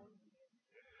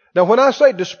 Now, when I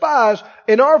say despise,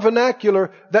 in our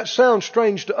vernacular, that sounds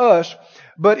strange to us,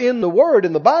 but in the Word,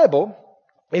 in the Bible,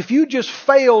 if you just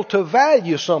fail to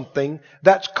value something,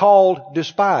 that's called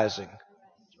despising.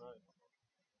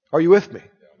 Are you with me?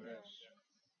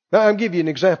 Now, I'll give you an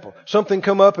example. Something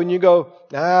come up and you go,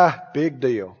 big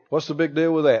deal. What's the big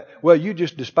deal with that? Well, you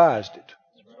just despised it.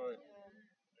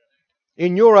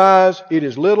 In your eyes, it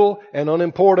is little and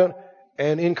unimportant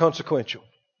and inconsequential.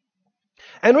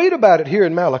 And read about it here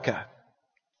in Malachi.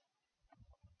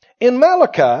 In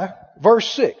Malachi, verse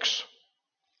 6,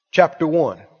 chapter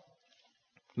 1.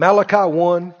 Malachi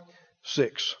 1:6.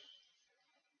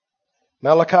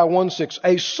 Malachi 1:6.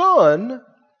 A son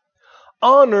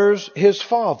honors his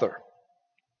father.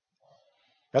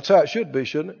 That's how it should be,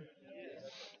 shouldn't it?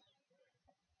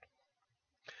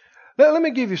 Now, let me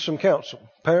give you some counsel,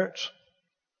 parents.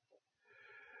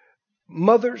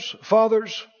 Mothers,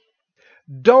 fathers,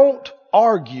 don't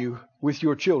argue with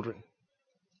your children.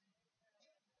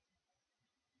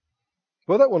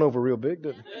 Well, that went over real big,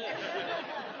 didn't it?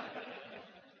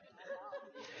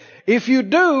 If you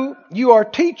do, you are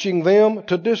teaching them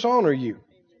to dishonor you.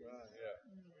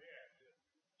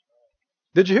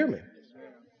 Did you hear me?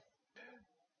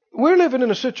 We're living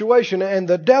in a situation, and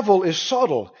the devil is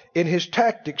subtle in his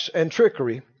tactics and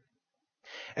trickery.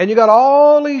 And you got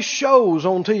all these shows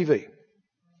on TV.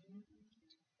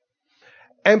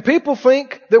 And people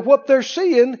think that what they're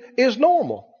seeing is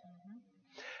normal.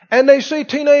 And they see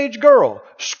teenage girl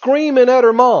screaming at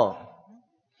her mom.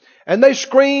 And they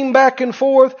scream back and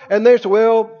forth, and they say,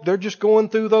 well, they're just going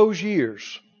through those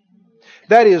years.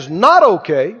 That is not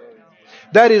okay.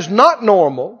 That is not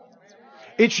normal.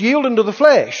 It's yielding to the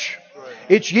flesh.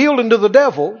 It's yielding to the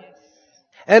devil.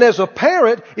 And as a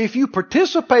parent, if you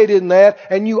participate in that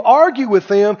and you argue with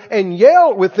them and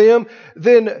yell with them,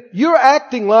 then you're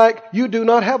acting like you do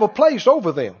not have a place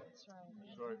over them.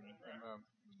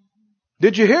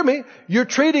 Did you hear me? You're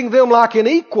treating them like an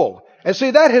equal. And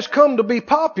see, that has come to be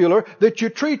popular, that you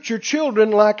treat your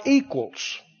children like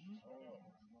equals.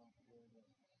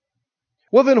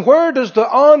 Well, then where does the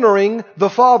honoring the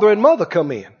father and mother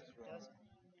come in?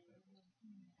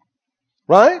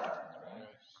 Right?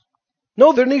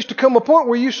 No, there needs to come a point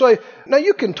where you say, now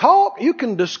you can talk, you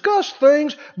can discuss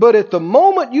things, but at the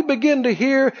moment you begin to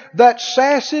hear that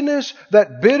sassiness,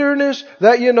 that bitterness,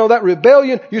 that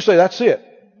rebellion, you say, that's it.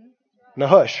 Now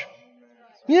hush.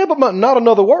 Yeah, but not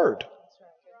another word.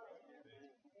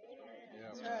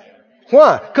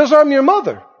 Why? Because I'm your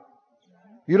mother.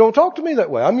 You don't talk to me that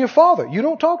way. I'm your father. You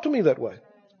don't talk to me that way.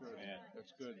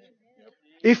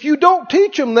 If you don't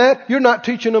teach them that, you're not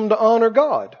teaching them to honor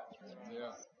God.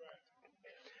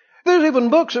 There's even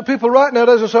books that people write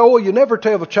nowadays and say, oh, you never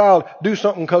tell a child, do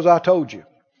something because I told you.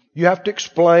 You have to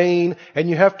explain and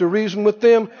you have to reason with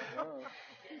them.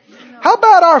 How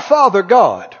about our Father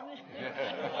God?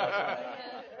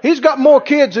 He's got more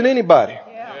kids than anybody.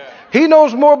 He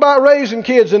knows more about raising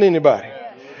kids than anybody.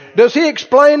 Does He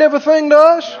explain everything to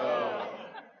us?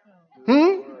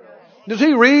 Does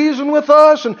He reason with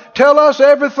us and tell us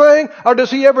everything? Or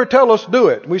does He ever tell us do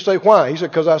it? We say, why? He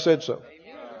said, because I said so.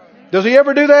 Does He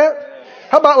ever do that?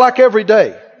 How about like every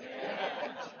day?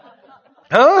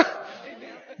 Huh?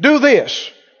 Do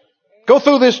this. Go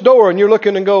through this door and you're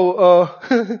looking and go,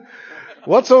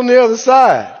 what's on the other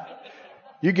side?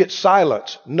 You get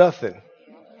silence. Nothing.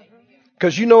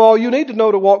 Because you know all you need to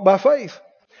know to walk by faith.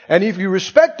 And if you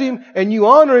respect Him and you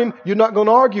honor Him, you're not going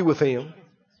to argue with Him.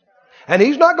 And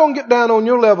He's not going to get down on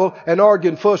your level and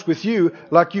argue and fuss with you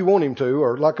like you want Him to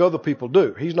or like other people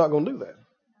do. He's not going to do that.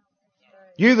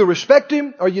 You either respect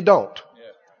Him or you don't.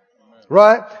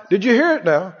 Right? Did you hear it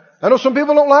now? I know some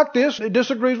people don't like this. It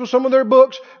disagrees with some of their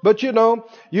books. But you know,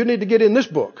 you need to get in this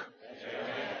book.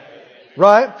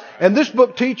 Right? And this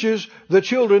book teaches the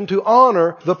children to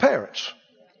honor the parents.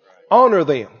 Honor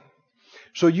them.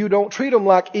 So you don't treat them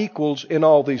like equals in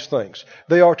all these things.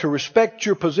 They are to respect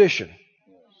your position.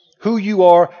 Who you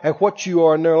are and what you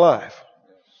are in their life.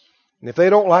 And if they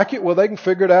don't like it, well, they can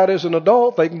figure it out as an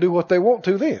adult. They can do what they want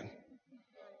to then.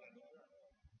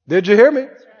 Did you hear me?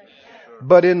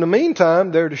 But in the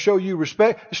meantime, they're to show you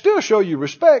respect. Still show you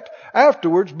respect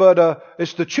afterwards, but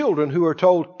it's the children who are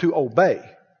told to obey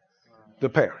the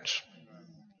parents.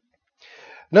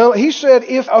 Now, he said,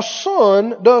 if a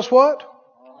son does what?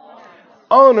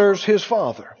 Honors his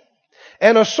father.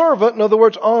 And a servant, in other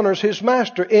words, honors his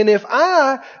master. And if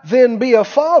I then be a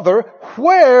father,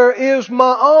 where is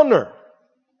my honor?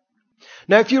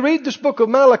 Now, if you read this book of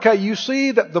Malachi, you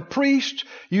see that the priest,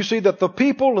 you see that the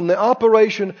people in the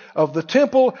operation of the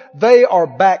temple, they are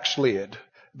backslid.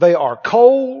 They are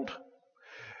cold.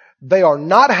 They are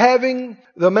not having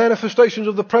the manifestations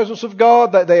of the presence of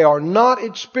God. That they are not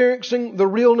experiencing the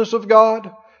realness of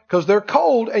God because they're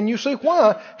cold. And you see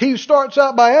why. He starts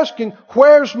out by asking,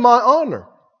 where's my honor?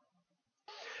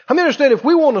 I mean, understand, if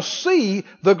we want to see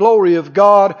the glory of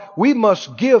God, we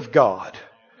must give God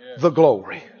the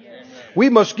glory. We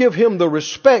must give Him the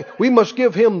respect. We must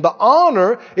give Him the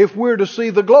honor if we're to see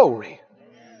the glory.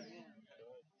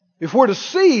 If we're to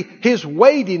see His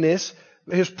weightiness,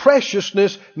 His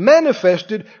preciousness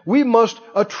manifested, we must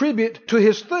attribute to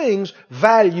His things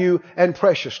value and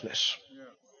preciousness.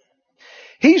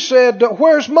 He said,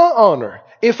 where's my honor?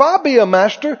 If I be a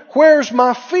master, where's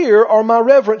my fear or my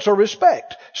reverence or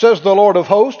respect? Says the Lord of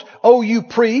hosts, O you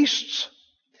priests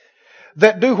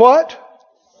that do what?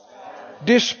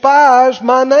 Despise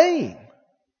my name.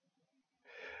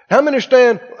 How many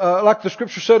understand, like the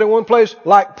scripture said in one place,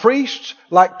 like priests,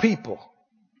 like people?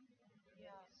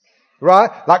 Right?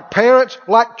 Like parents,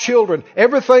 like children.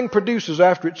 Everything produces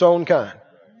after its own kind.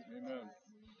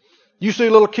 You see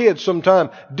little kids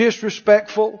sometimes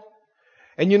disrespectful,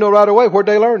 and you know right away where'd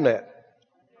they learn that?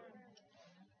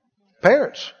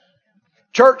 Parents.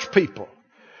 Church people.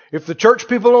 If the church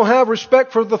people don't have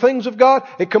respect for the things of God,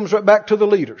 it comes right back to the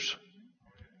leaders.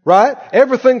 Right?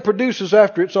 Everything produces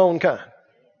after its own kind.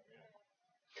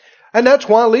 And that's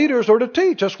why leaders are to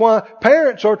teach. That's why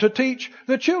parents are to teach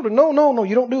the children. No,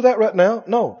 you don't do that right now.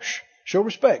 No, show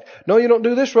respect. No, you don't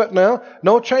do this right now.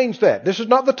 No, change that. This is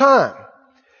not the time.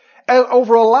 And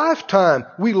over a lifetime,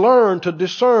 we learn to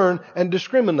discern and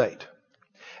discriminate.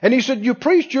 And he said, you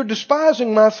priest, you're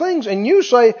despising my things. And you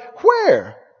say,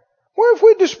 where? Where have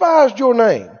we despised your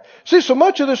name? See, so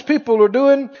much of this people are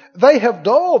doing, they have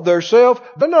dulled themselves.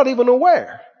 They're not even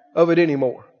aware of it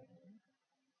anymore.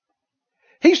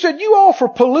 He said, you offer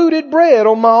polluted bread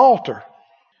on my altar.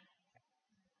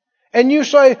 And you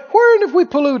say, wherein have we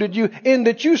polluted you? In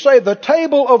that you say the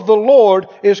table of the Lord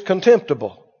is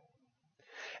contemptible.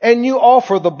 And you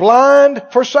offer the blind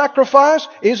for sacrifice.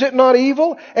 Is it not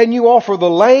evil? And you offer the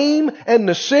lame and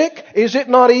the sick. Is it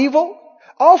not evil?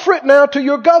 Offer it now to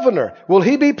your governor. Will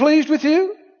he be pleased with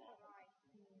you?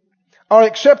 Or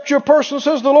accept your person,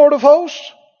 says the Lord of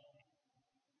hosts?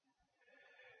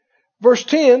 Verse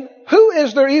 10, who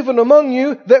is there even among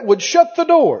you that would shut the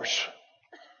doors?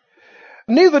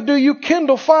 Neither do you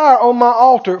kindle fire on my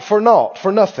altar for naught,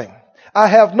 for nothing. I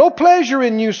have no pleasure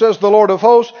in you, says the Lord of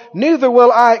hosts, neither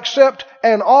will I accept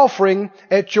an offering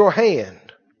at your hand.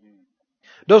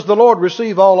 Does the Lord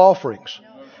receive all offerings?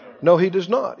 No, He does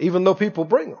not, even though people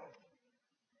bring them.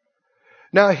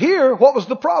 Now here, what was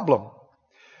the problem?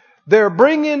 They're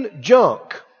bringing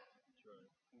junk.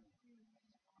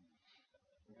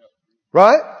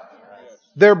 Right?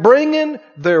 They're bringing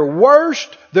their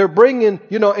worst. They're bringing,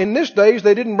 in this days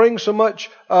they didn't bring so much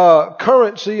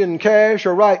currency and cash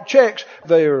or write checks.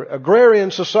 They're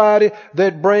agrarian society.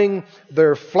 They'd bring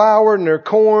their flour and their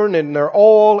corn and their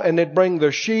oil, and they'd bring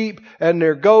their sheep and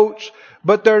their goats.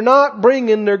 But they're not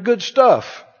bringing their good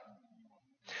stuff.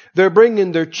 They're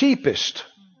bringing their cheapest.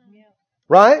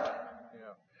 Right?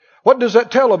 What does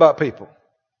that tell about people?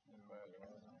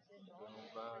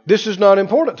 This is not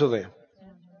important to them.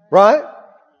 Right?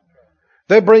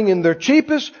 They're bringing their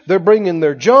cheapest. They're bringing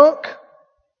their junk.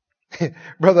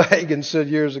 Brother Hagin said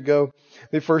years ago,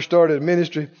 they first started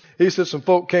ministry, he said some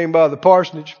folk came by the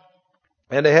parsonage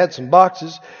and they had some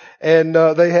boxes and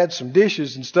they had some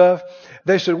dishes and stuff.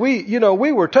 They said, we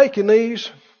were taking these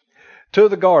to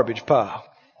the garbage pile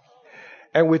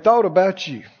and we thought about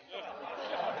you.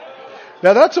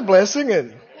 Now that's a blessing,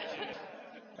 isn't it?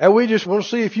 And we just want to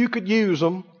see if you could use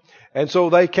them. And so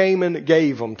they came and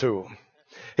gave them to them.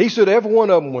 He said every one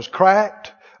of them was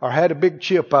cracked or had a big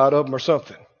chip out of them or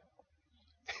something.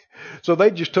 So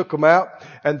they just took them out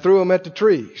and threw them at the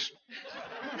trees.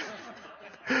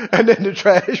 And then the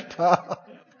trash pile.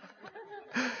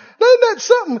 Isn't that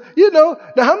something,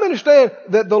 Now how many understand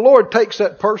that the Lord takes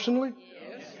that personally?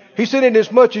 He said,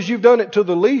 inasmuch as you've done it to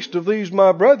the least of these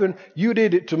my brethren, you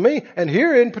did it to me. And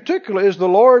here in particular is the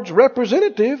Lord's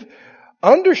representative,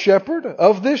 under shepherd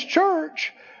of this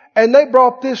church. And they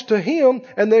brought this to him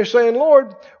and they're saying,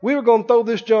 Lord, we were going to throw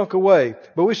this junk away,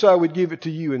 but we decided we'd give it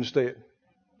to you instead.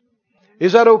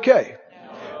 Is that okay?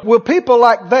 No. Will people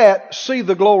like that see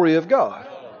the glory of God?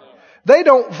 They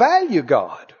don't value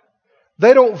God.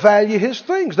 They don't value His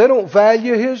things. They don't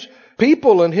value His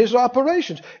people and His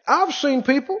operations. I've seen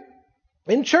people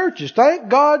in churches. Thank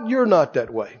God you're not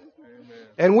that way. Amen.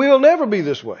 And we'll never be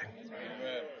this way.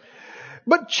 Amen.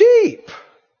 But cheap.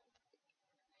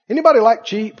 Anybody like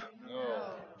cheap? No.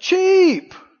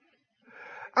 Cheap.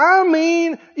 I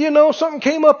mean, something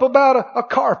came up about a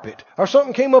carpet or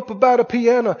something came up about a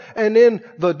piano and then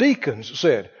the deacons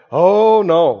said, oh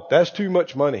no, that's too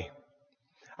much money.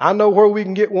 I know where we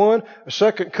can get one. A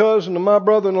second cousin of my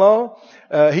brother-in-law,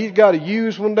 he's got a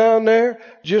used one down there.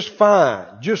 Just fine.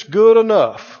 Just good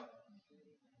enough.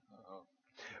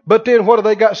 But then what do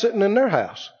they got sitting in their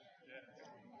house?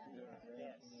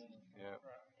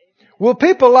 Will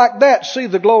people like that see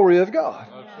the glory of God?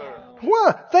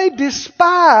 Why? They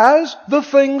despise the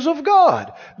things of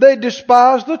God. They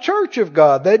despise the church of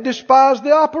God. They despise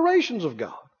the operations of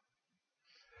God.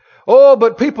 Oh,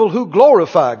 but people who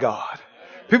glorify God.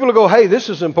 People who go, hey, this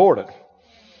is important.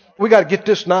 We got to get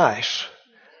this nice.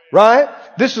 Right?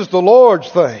 This is the Lord's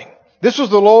thing. This is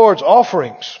the Lord's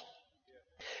offerings.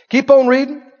 Keep on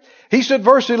reading. He said,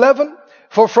 verse 11,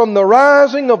 for from the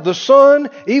rising of the sun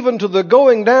even to the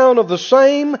going down of the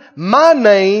same, my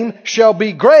name shall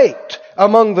be great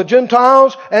among the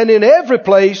Gentiles, and in every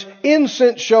place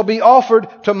incense shall be offered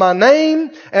to my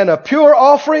name, and a pure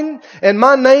offering, and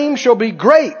my name shall be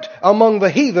great among the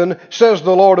heathen, says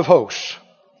the Lord of hosts.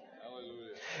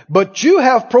 But you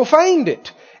have profaned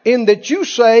it, in that you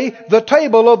say the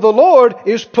table of the Lord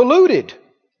is polluted,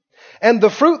 and the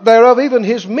fruit thereof, even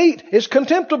His meat, is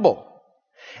contemptible.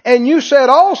 And you said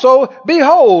also,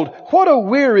 behold, what a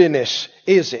weariness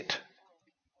is it.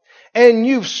 And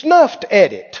you've snuffed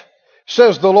at it,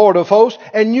 says the Lord of hosts,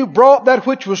 and you brought that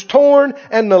which was torn,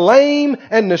 and the lame,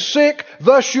 and the sick.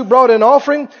 Thus you brought an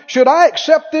offering. Should I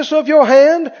accept this of your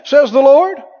hand, says the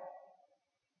Lord?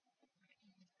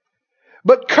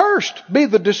 But cursed be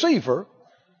the deceiver,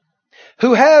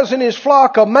 who has in his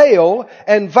flock a male,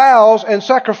 and vows and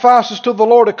sacrifices to the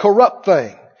Lord a corrupt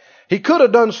thing. He could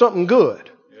have done something good.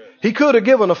 He could have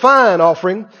given a fine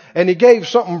offering, and he gave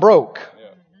something broke.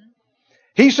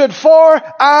 He said, for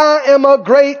I am a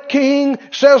great king,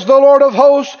 says the Lord of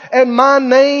hosts, and my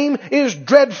name is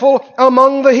dreadful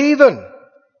among the heathen.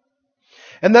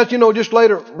 And that's, just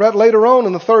later on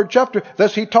in the 3rd chapter,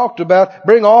 that's he talked about,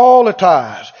 bring all the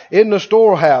tithes in the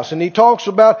storehouse. And he talks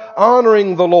about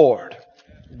honoring the Lord,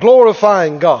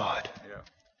 glorifying God.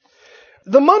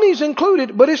 The money's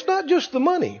included, but it's not just the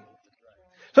money.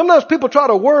 Sometimes people try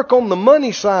to work on the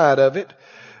money side of it,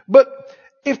 but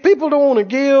if people don't want to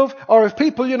give, or if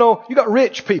people, you got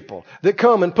rich people that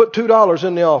come and put $2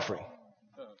 in the offering.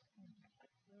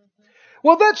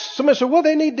 Well, somebody said, well,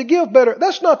 they need to give better.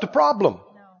 That's not the problem.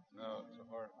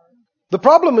 The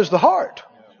problem is the heart.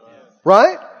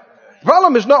 Right? The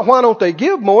problem is not why don't they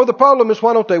give more. The problem is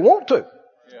why don't they want to.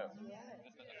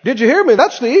 Did you hear me?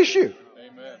 That's the issue.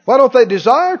 Why don't they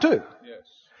desire to?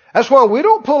 That's why we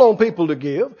don't pull on people to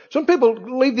give. Some people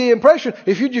leave the impression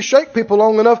if you just shake people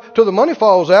long enough till the money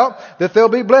falls out that they'll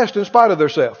be blessed in spite of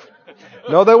themselves.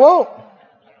 No, they won't.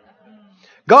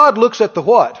 God looks at the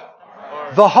what?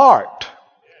 The heart.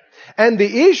 And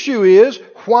the issue is,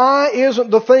 why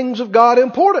isn't the things of God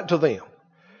important to them?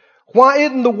 Why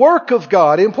isn't the work of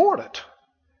God important?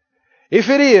 If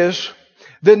it is,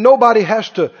 then nobody has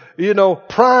to,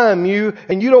 prime you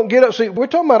and you don't get up. See, we're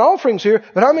talking about offerings here,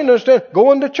 but how many understand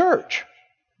going to church?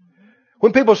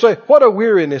 When people say, what a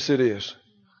weariness it is.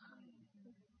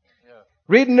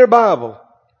 Reading their Bible.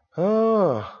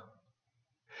 Oh.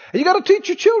 And you got to teach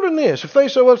your children this. If they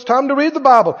say, well, it's time to read the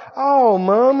Bible. Oh,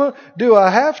 Mama, do I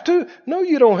have to? No,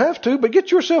 you don't have to, but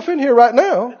get yourself in here right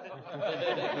now.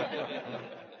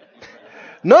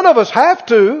 None of us have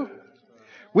to.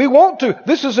 We want to.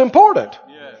 This is important.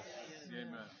 Yes.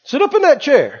 Sit up in that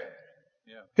chair.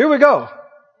 Here we go.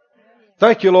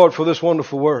 Thank you, Lord, for this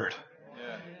wonderful word.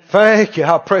 Thank you,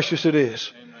 how precious it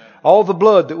is. All the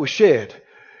blood that was shed.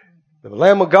 The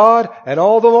Lamb of God and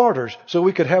all the martyrs so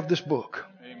we could have this book.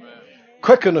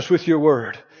 Quicken us with your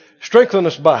word. Strengthen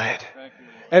us by it.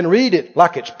 And read it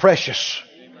like it's precious.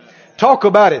 Talk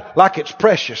about it like it's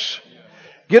precious.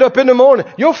 Get up in the morning.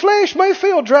 Your flesh may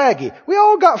feel draggy. We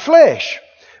all got flesh.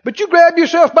 But you grab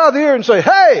yourself by the ear and say,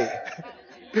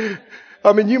 hey!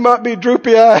 I mean, you might be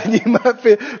droopy-eyed and you might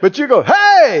feel, but you go,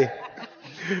 hey!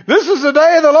 This is the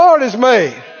day the Lord has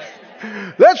made.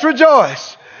 Let's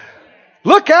rejoice.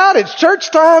 Look out, it's church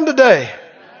time today.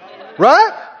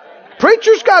 Right?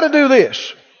 Preachers got to do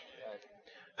this.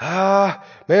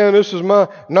 Man, this is my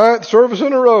 9th service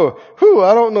in a row. Whew,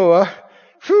 I don't know.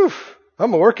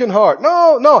 I'm working hard.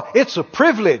 No, it's a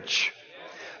privilege.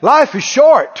 Life is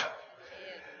short.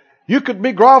 You could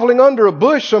be groveling under a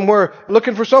bush somewhere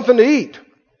looking for something to eat.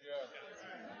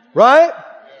 Right?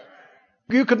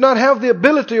 You could not have the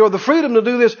ability or the freedom to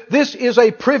do this. This is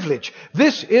a privilege.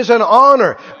 This is an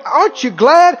honor. Aren't you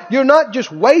glad you're not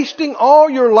just wasting all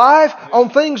your life on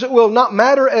things that will not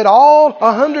matter at all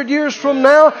 100 years from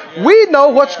now? We know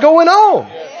what's going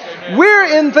on. We're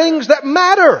in things that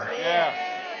matter.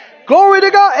 Glory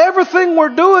to God. Everything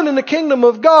we're doing in the kingdom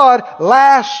of God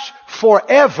lasts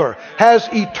forever, has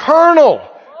eternal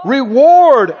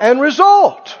reward and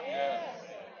result.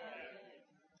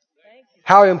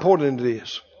 How important it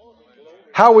is.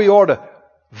 How we ought to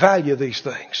value these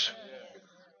things.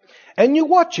 And you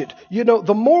watch it.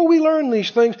 The more we learn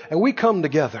these things and we come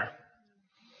together.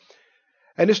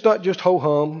 And it's not just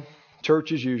ho-hum,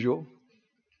 church as usual.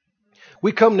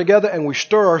 We come together and we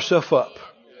stir ourselves up.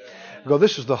 We go,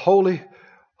 this is the holy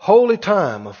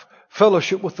time of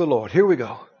fellowship with the Lord. Here we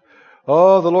go.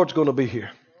 Oh, the Lord's going to be here.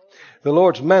 The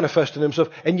Lord's manifesting Himself.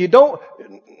 And you don't,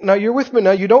 now you're with me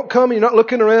now, you don't come and you're not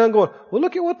looking around going, well,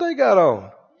 look at what they got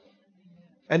on.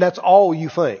 And that's all you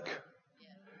think.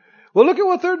 Well, look at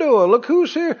what they're doing. Look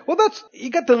who's here. Well,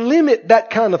 you got to limit that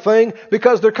kind of thing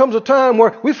because there comes a time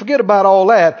where we forget about all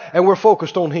that and we're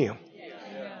focused on Him.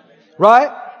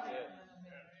 Right?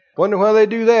 Wonder why they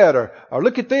do that. Or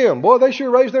look at them. Boy, they sure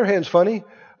raise their hands funny.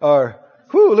 Or,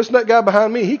 listen to that guy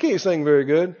behind me. He can't sing very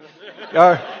good.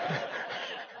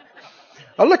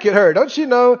 Oh, look at her. Don't she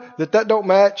know that don't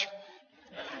match?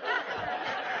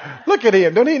 Look at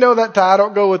him. Don't he know that tie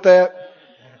don't go with that?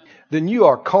 Then you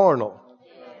are carnal.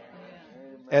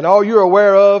 And all you're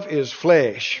aware of is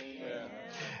flesh.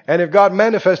 And if God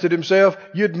manifested Himself,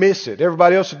 you'd miss it.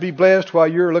 Everybody else would be blessed while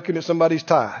you're looking at somebody's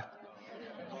tie.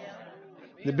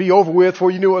 It'd be over with before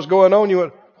you knew what was going on. You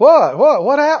went,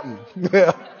 what happened?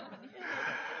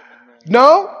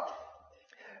 No.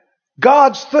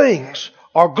 God's things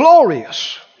are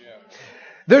glorious.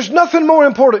 There's nothing more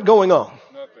important going on.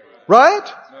 Right?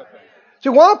 See,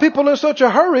 why are people in such a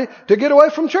hurry to get away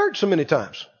from church so many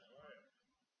times?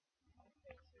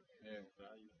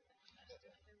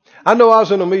 I know I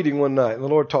was in a meeting one night and the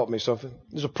Lord taught me something.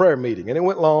 It was a prayer meeting and it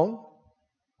went long.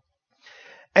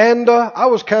 And I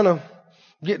was kind of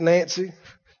getting antsy. I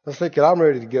was thinking, I'm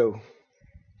ready to go.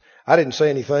 I didn't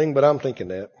say anything, but I'm thinking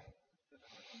that.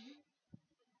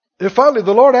 And finally,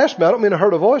 the Lord asked me, I don't mean I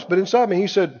heard a voice, but inside me, He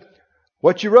said,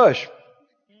 what you rush?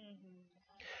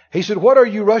 He said, what are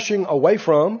you rushing away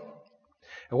from?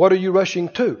 And what are you rushing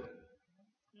to?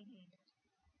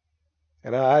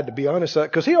 And I had to be honest,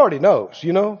 because He already knows,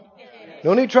 No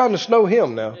need trying to snow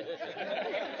Him now.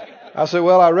 I said,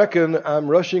 well, I reckon I'm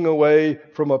rushing away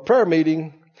from a prayer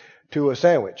meeting to a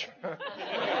sandwich.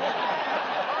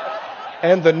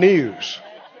 And the news.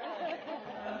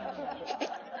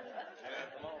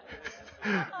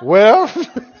 Well,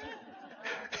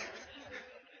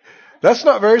 that's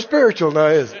not very spiritual now,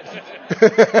 is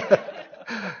it?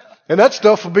 And that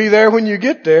stuff will be there when you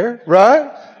get there,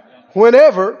 right?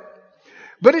 Whenever.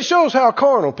 But it shows how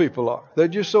carnal people are. They're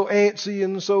just so antsy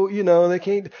and so, they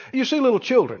can't. You see little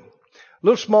children.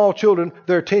 Little small children,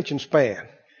 their attention span.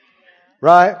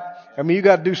 Right? I mean, you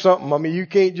got to do something. I mean, you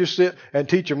can't just sit and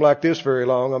teach them like this very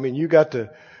long. I mean, you got to,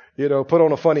 put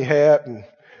on a funny hat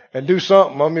and do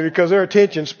something. I mean, because their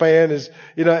attention span is,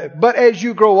 but as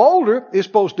you grow older, it's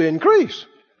supposed to increase.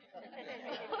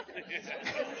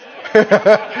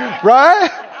 Right?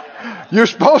 You're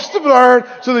supposed to learn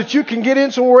so that you can get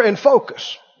in somewhere and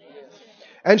focus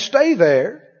and stay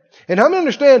there. And how many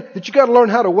understand that you got to learn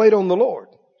how to wait on the Lord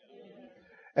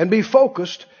and be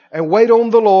focused and wait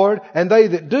on the Lord, and they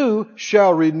that do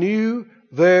shall renew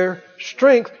their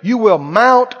strength. You will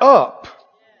mount up.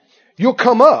 You'll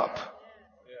come up.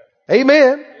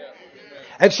 Amen.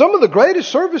 And some of the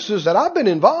greatest services that I've been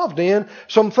involved in,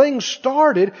 some things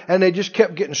started and they just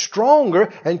kept getting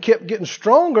stronger and kept getting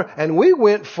stronger, and we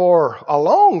went for a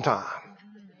long time.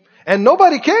 And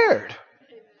nobody cared.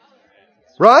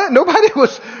 Right?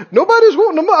 Nobody's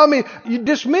wanting to, I mean, you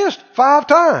dismissed 5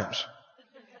 times.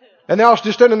 And they're all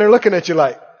just standing there looking at you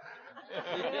like,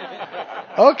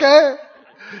 okay,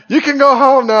 you can go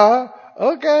home now.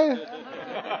 Okay.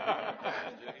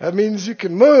 That means you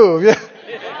can move. Yeah.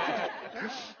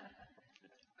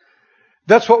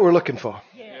 That's what we're looking for.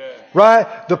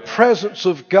 Right? The presence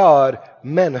of God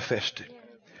manifested.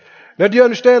 Now, do you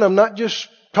understand? I'm not just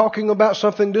talking about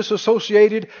something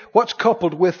disassociated. What's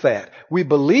coupled with that? We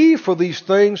believe for these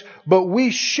things, but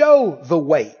we show the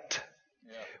weight.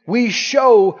 We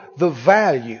show the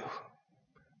value.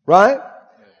 Right?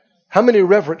 How many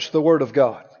reverence the Word of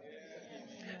God?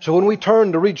 So when we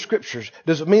turn to read Scriptures,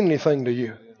 does it mean anything to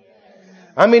you?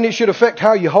 I mean, it should affect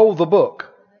how you hold the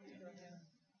book.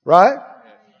 Right?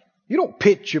 You don't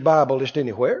pitch your Bible just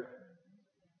anywhere.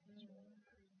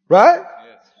 Right?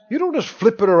 You don't just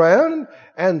flip it around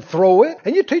and throw it.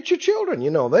 And you teach your children,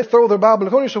 they throw their Bible in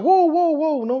the corner and you say, whoa, whoa,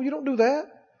 whoa. No, you don't do that.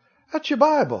 That's your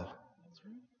Bible.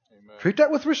 Treat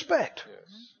that with respect.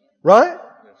 Right?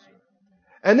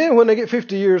 And then when they get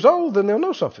 50 years old, then they'll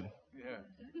know something.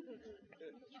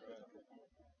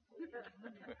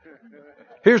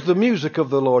 Here's the music of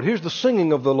the Lord. Here's the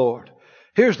singing of the Lord.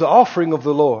 Here's the offering of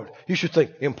the Lord. You should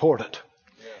think, important.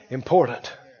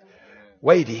 Important.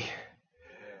 Weighty.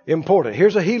 Important.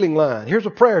 Here's a healing line. Here's a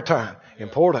prayer time.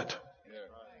 Important.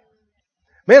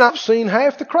 Man, I've seen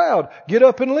half the crowd get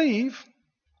up and leave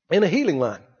in a healing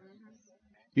line.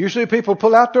 You see people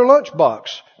pull out their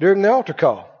lunchbox during the altar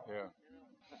call.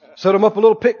 Set them up a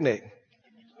little picnic.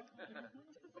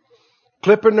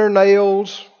 Clipping their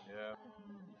nails.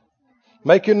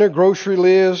 Making their grocery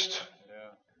list.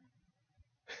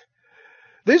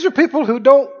 These are people who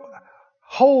don't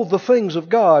hold the things of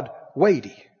God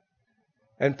weighty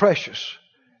and precious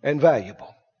and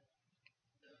valuable.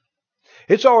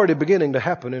 It's already beginning to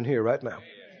happen in here right now.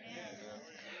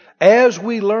 As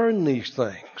we learn these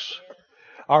things,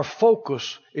 our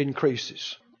focus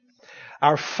increases.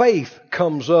 Our faith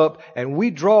comes up and we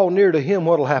draw near to Him.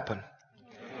 What will happen?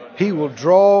 He will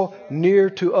draw near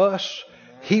to us.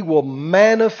 He will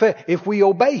manifest, if we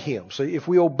obey Him. See, if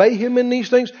we obey Him in these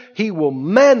things, He will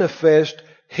manifest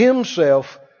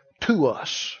Himself to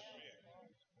us.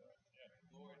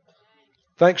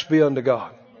 Thanks be unto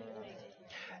God.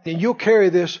 And you'll carry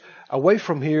this away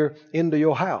from here into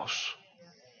your house.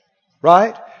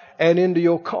 Right? And into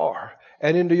your car.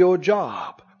 And into your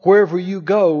job. Wherever you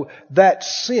go, that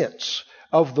sense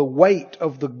of the weight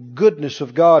of the goodness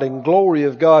of God and glory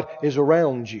of God is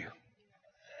around you.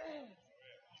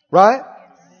 Right?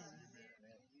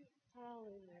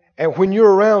 And when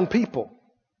you're around people,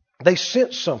 they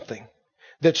sense something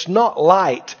that's not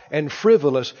light and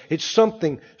frivolous. It's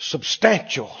something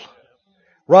substantial.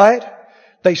 Right?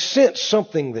 They sense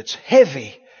something that's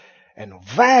heavy and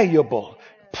valuable,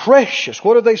 precious.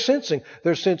 What are they sensing?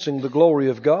 They're sensing the glory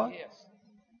of God.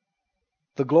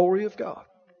 The glory of God.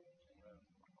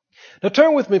 Now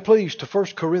turn with me, please, to 1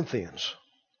 Corinthians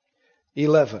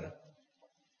 11.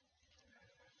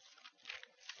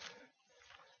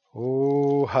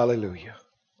 Oh, hallelujah.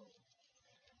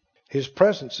 His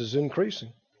presence is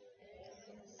increasing.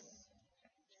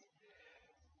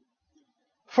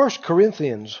 1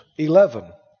 Corinthians 11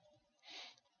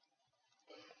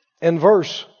 and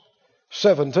verse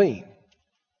 17.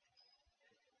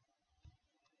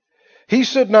 He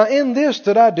said, now in this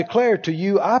that I declare to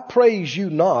you, I praise you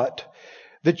not,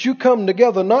 that you come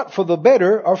together not for the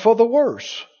better or for the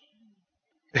worse.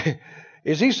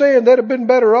 Is he saying they'd have been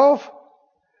better off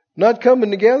not coming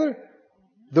together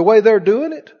the way they're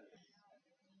doing it?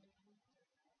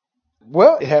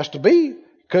 Well, it has to be,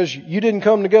 because you didn't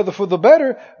come together for the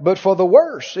better, but for the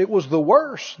worse. It was the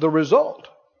worse, the result.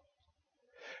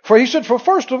 For he said, for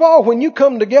first of all, when you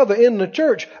come together in the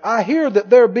church, I hear that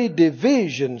there be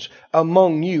divisions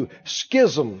among you,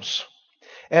 schisms.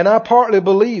 And I partly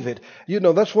believe it. You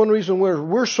know, that's one reason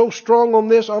we're so strong on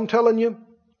this. I'm telling you,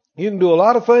 you can do a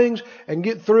lot of things and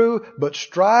get through, but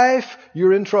strife,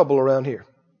 you're in trouble around here.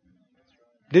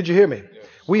 Did you hear me? Yes.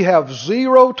 We have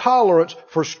zero tolerance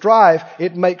for strife.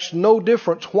 It makes no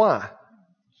difference why.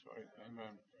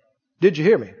 Did you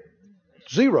hear me?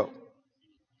 Zero.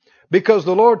 Because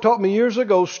the Lord taught me years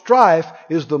ago, strife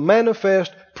is the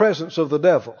manifest presence of the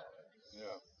devil.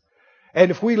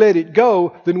 And if we let it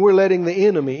go, then we're letting the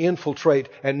enemy infiltrate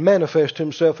and manifest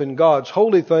himself in God's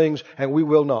holy things, and we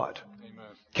will not. Amen.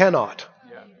 Cannot.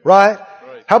 Yeah. Right?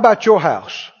 How about your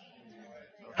house?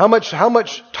 How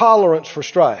much tolerance for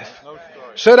strife? No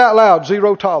strife. Say it out loud,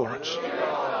 zero tolerance.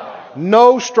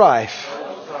 No strife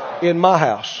in my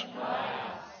house.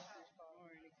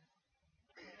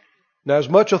 Now, as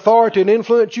much authority and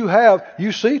influence you have,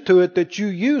 you see to it that you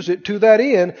use it to that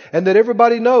end, and that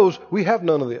everybody knows we have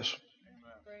none of this.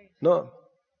 None.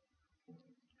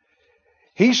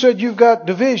 He said you've got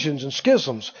divisions and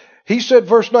schisms. He said,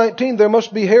 verse 19, there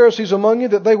must be heresies among you,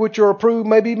 that they which are approved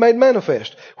may be made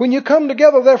manifest. When you come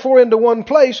together, therefore, into one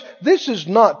place, this is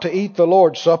not to eat the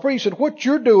Lord's Supper. He said, what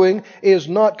you're doing is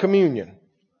not communion.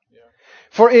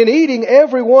 For in eating,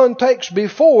 everyone takes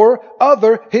before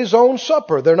other his own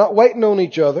supper. They're not waiting on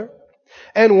each other.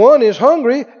 And one is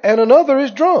hungry and another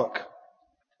is drunk.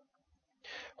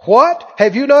 What?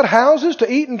 Have you not houses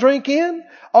to eat and drink in?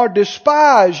 Or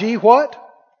despise ye what?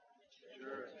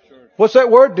 What's that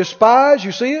word? Despise,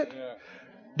 you see it? Yeah.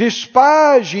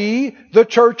 Despise ye the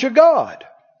church of God,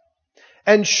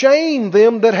 and shame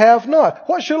them that have not.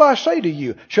 What shall I say to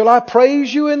you? Shall I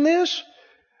praise you in this?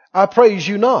 I praise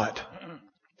you not.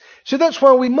 See, that's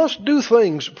why we must do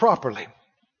things properly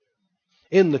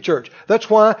in the church. That's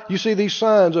why you see these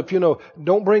signs up,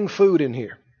 don't bring food in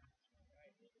here.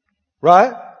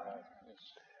 Right?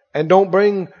 And don't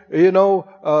bring,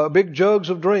 big jugs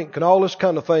of drink and all this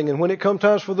kind of thing. And when it comes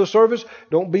times for the service,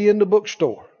 don't be in the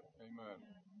bookstore. Amen.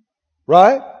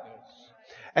 Right? Yes.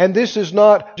 And this is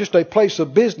not just a place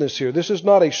of business here. This is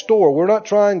not a store. We're not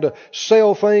trying to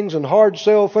sell things and hard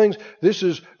sell things. This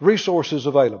is resources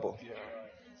available. Yeah.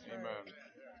 Amen.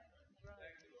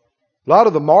 A lot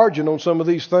of the margin on some of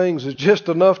these things is just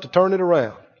enough to turn it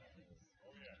around.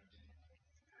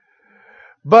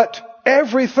 But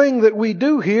everything that we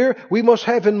do here, we must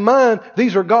have in mind,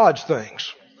 these are God's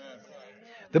things.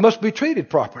 They must be treated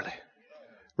properly.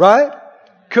 Right?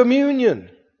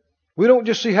 Communion. We don't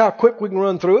just see how quick we can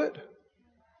run through it.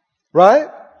 Right?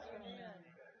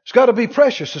 It's got to be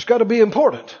precious. It's got to be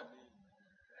important.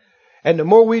 And the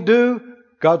more we do,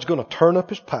 God's going to turn up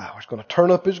His power. He's going to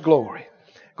turn up His glory.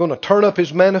 Going to turn up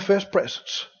His manifest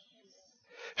presence.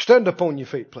 Stand up on your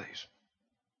feet, please.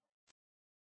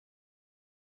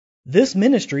 This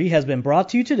ministry has been brought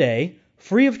to you today,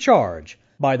 free of charge,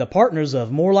 by the partners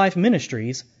of More Life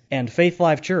Ministries and Faith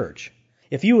Life Church.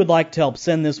 If you would like to help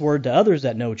send this word to others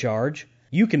at no charge,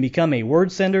 you can become a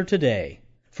word sender today.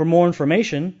 For more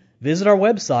information, visit our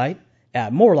website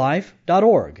at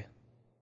morelife.org.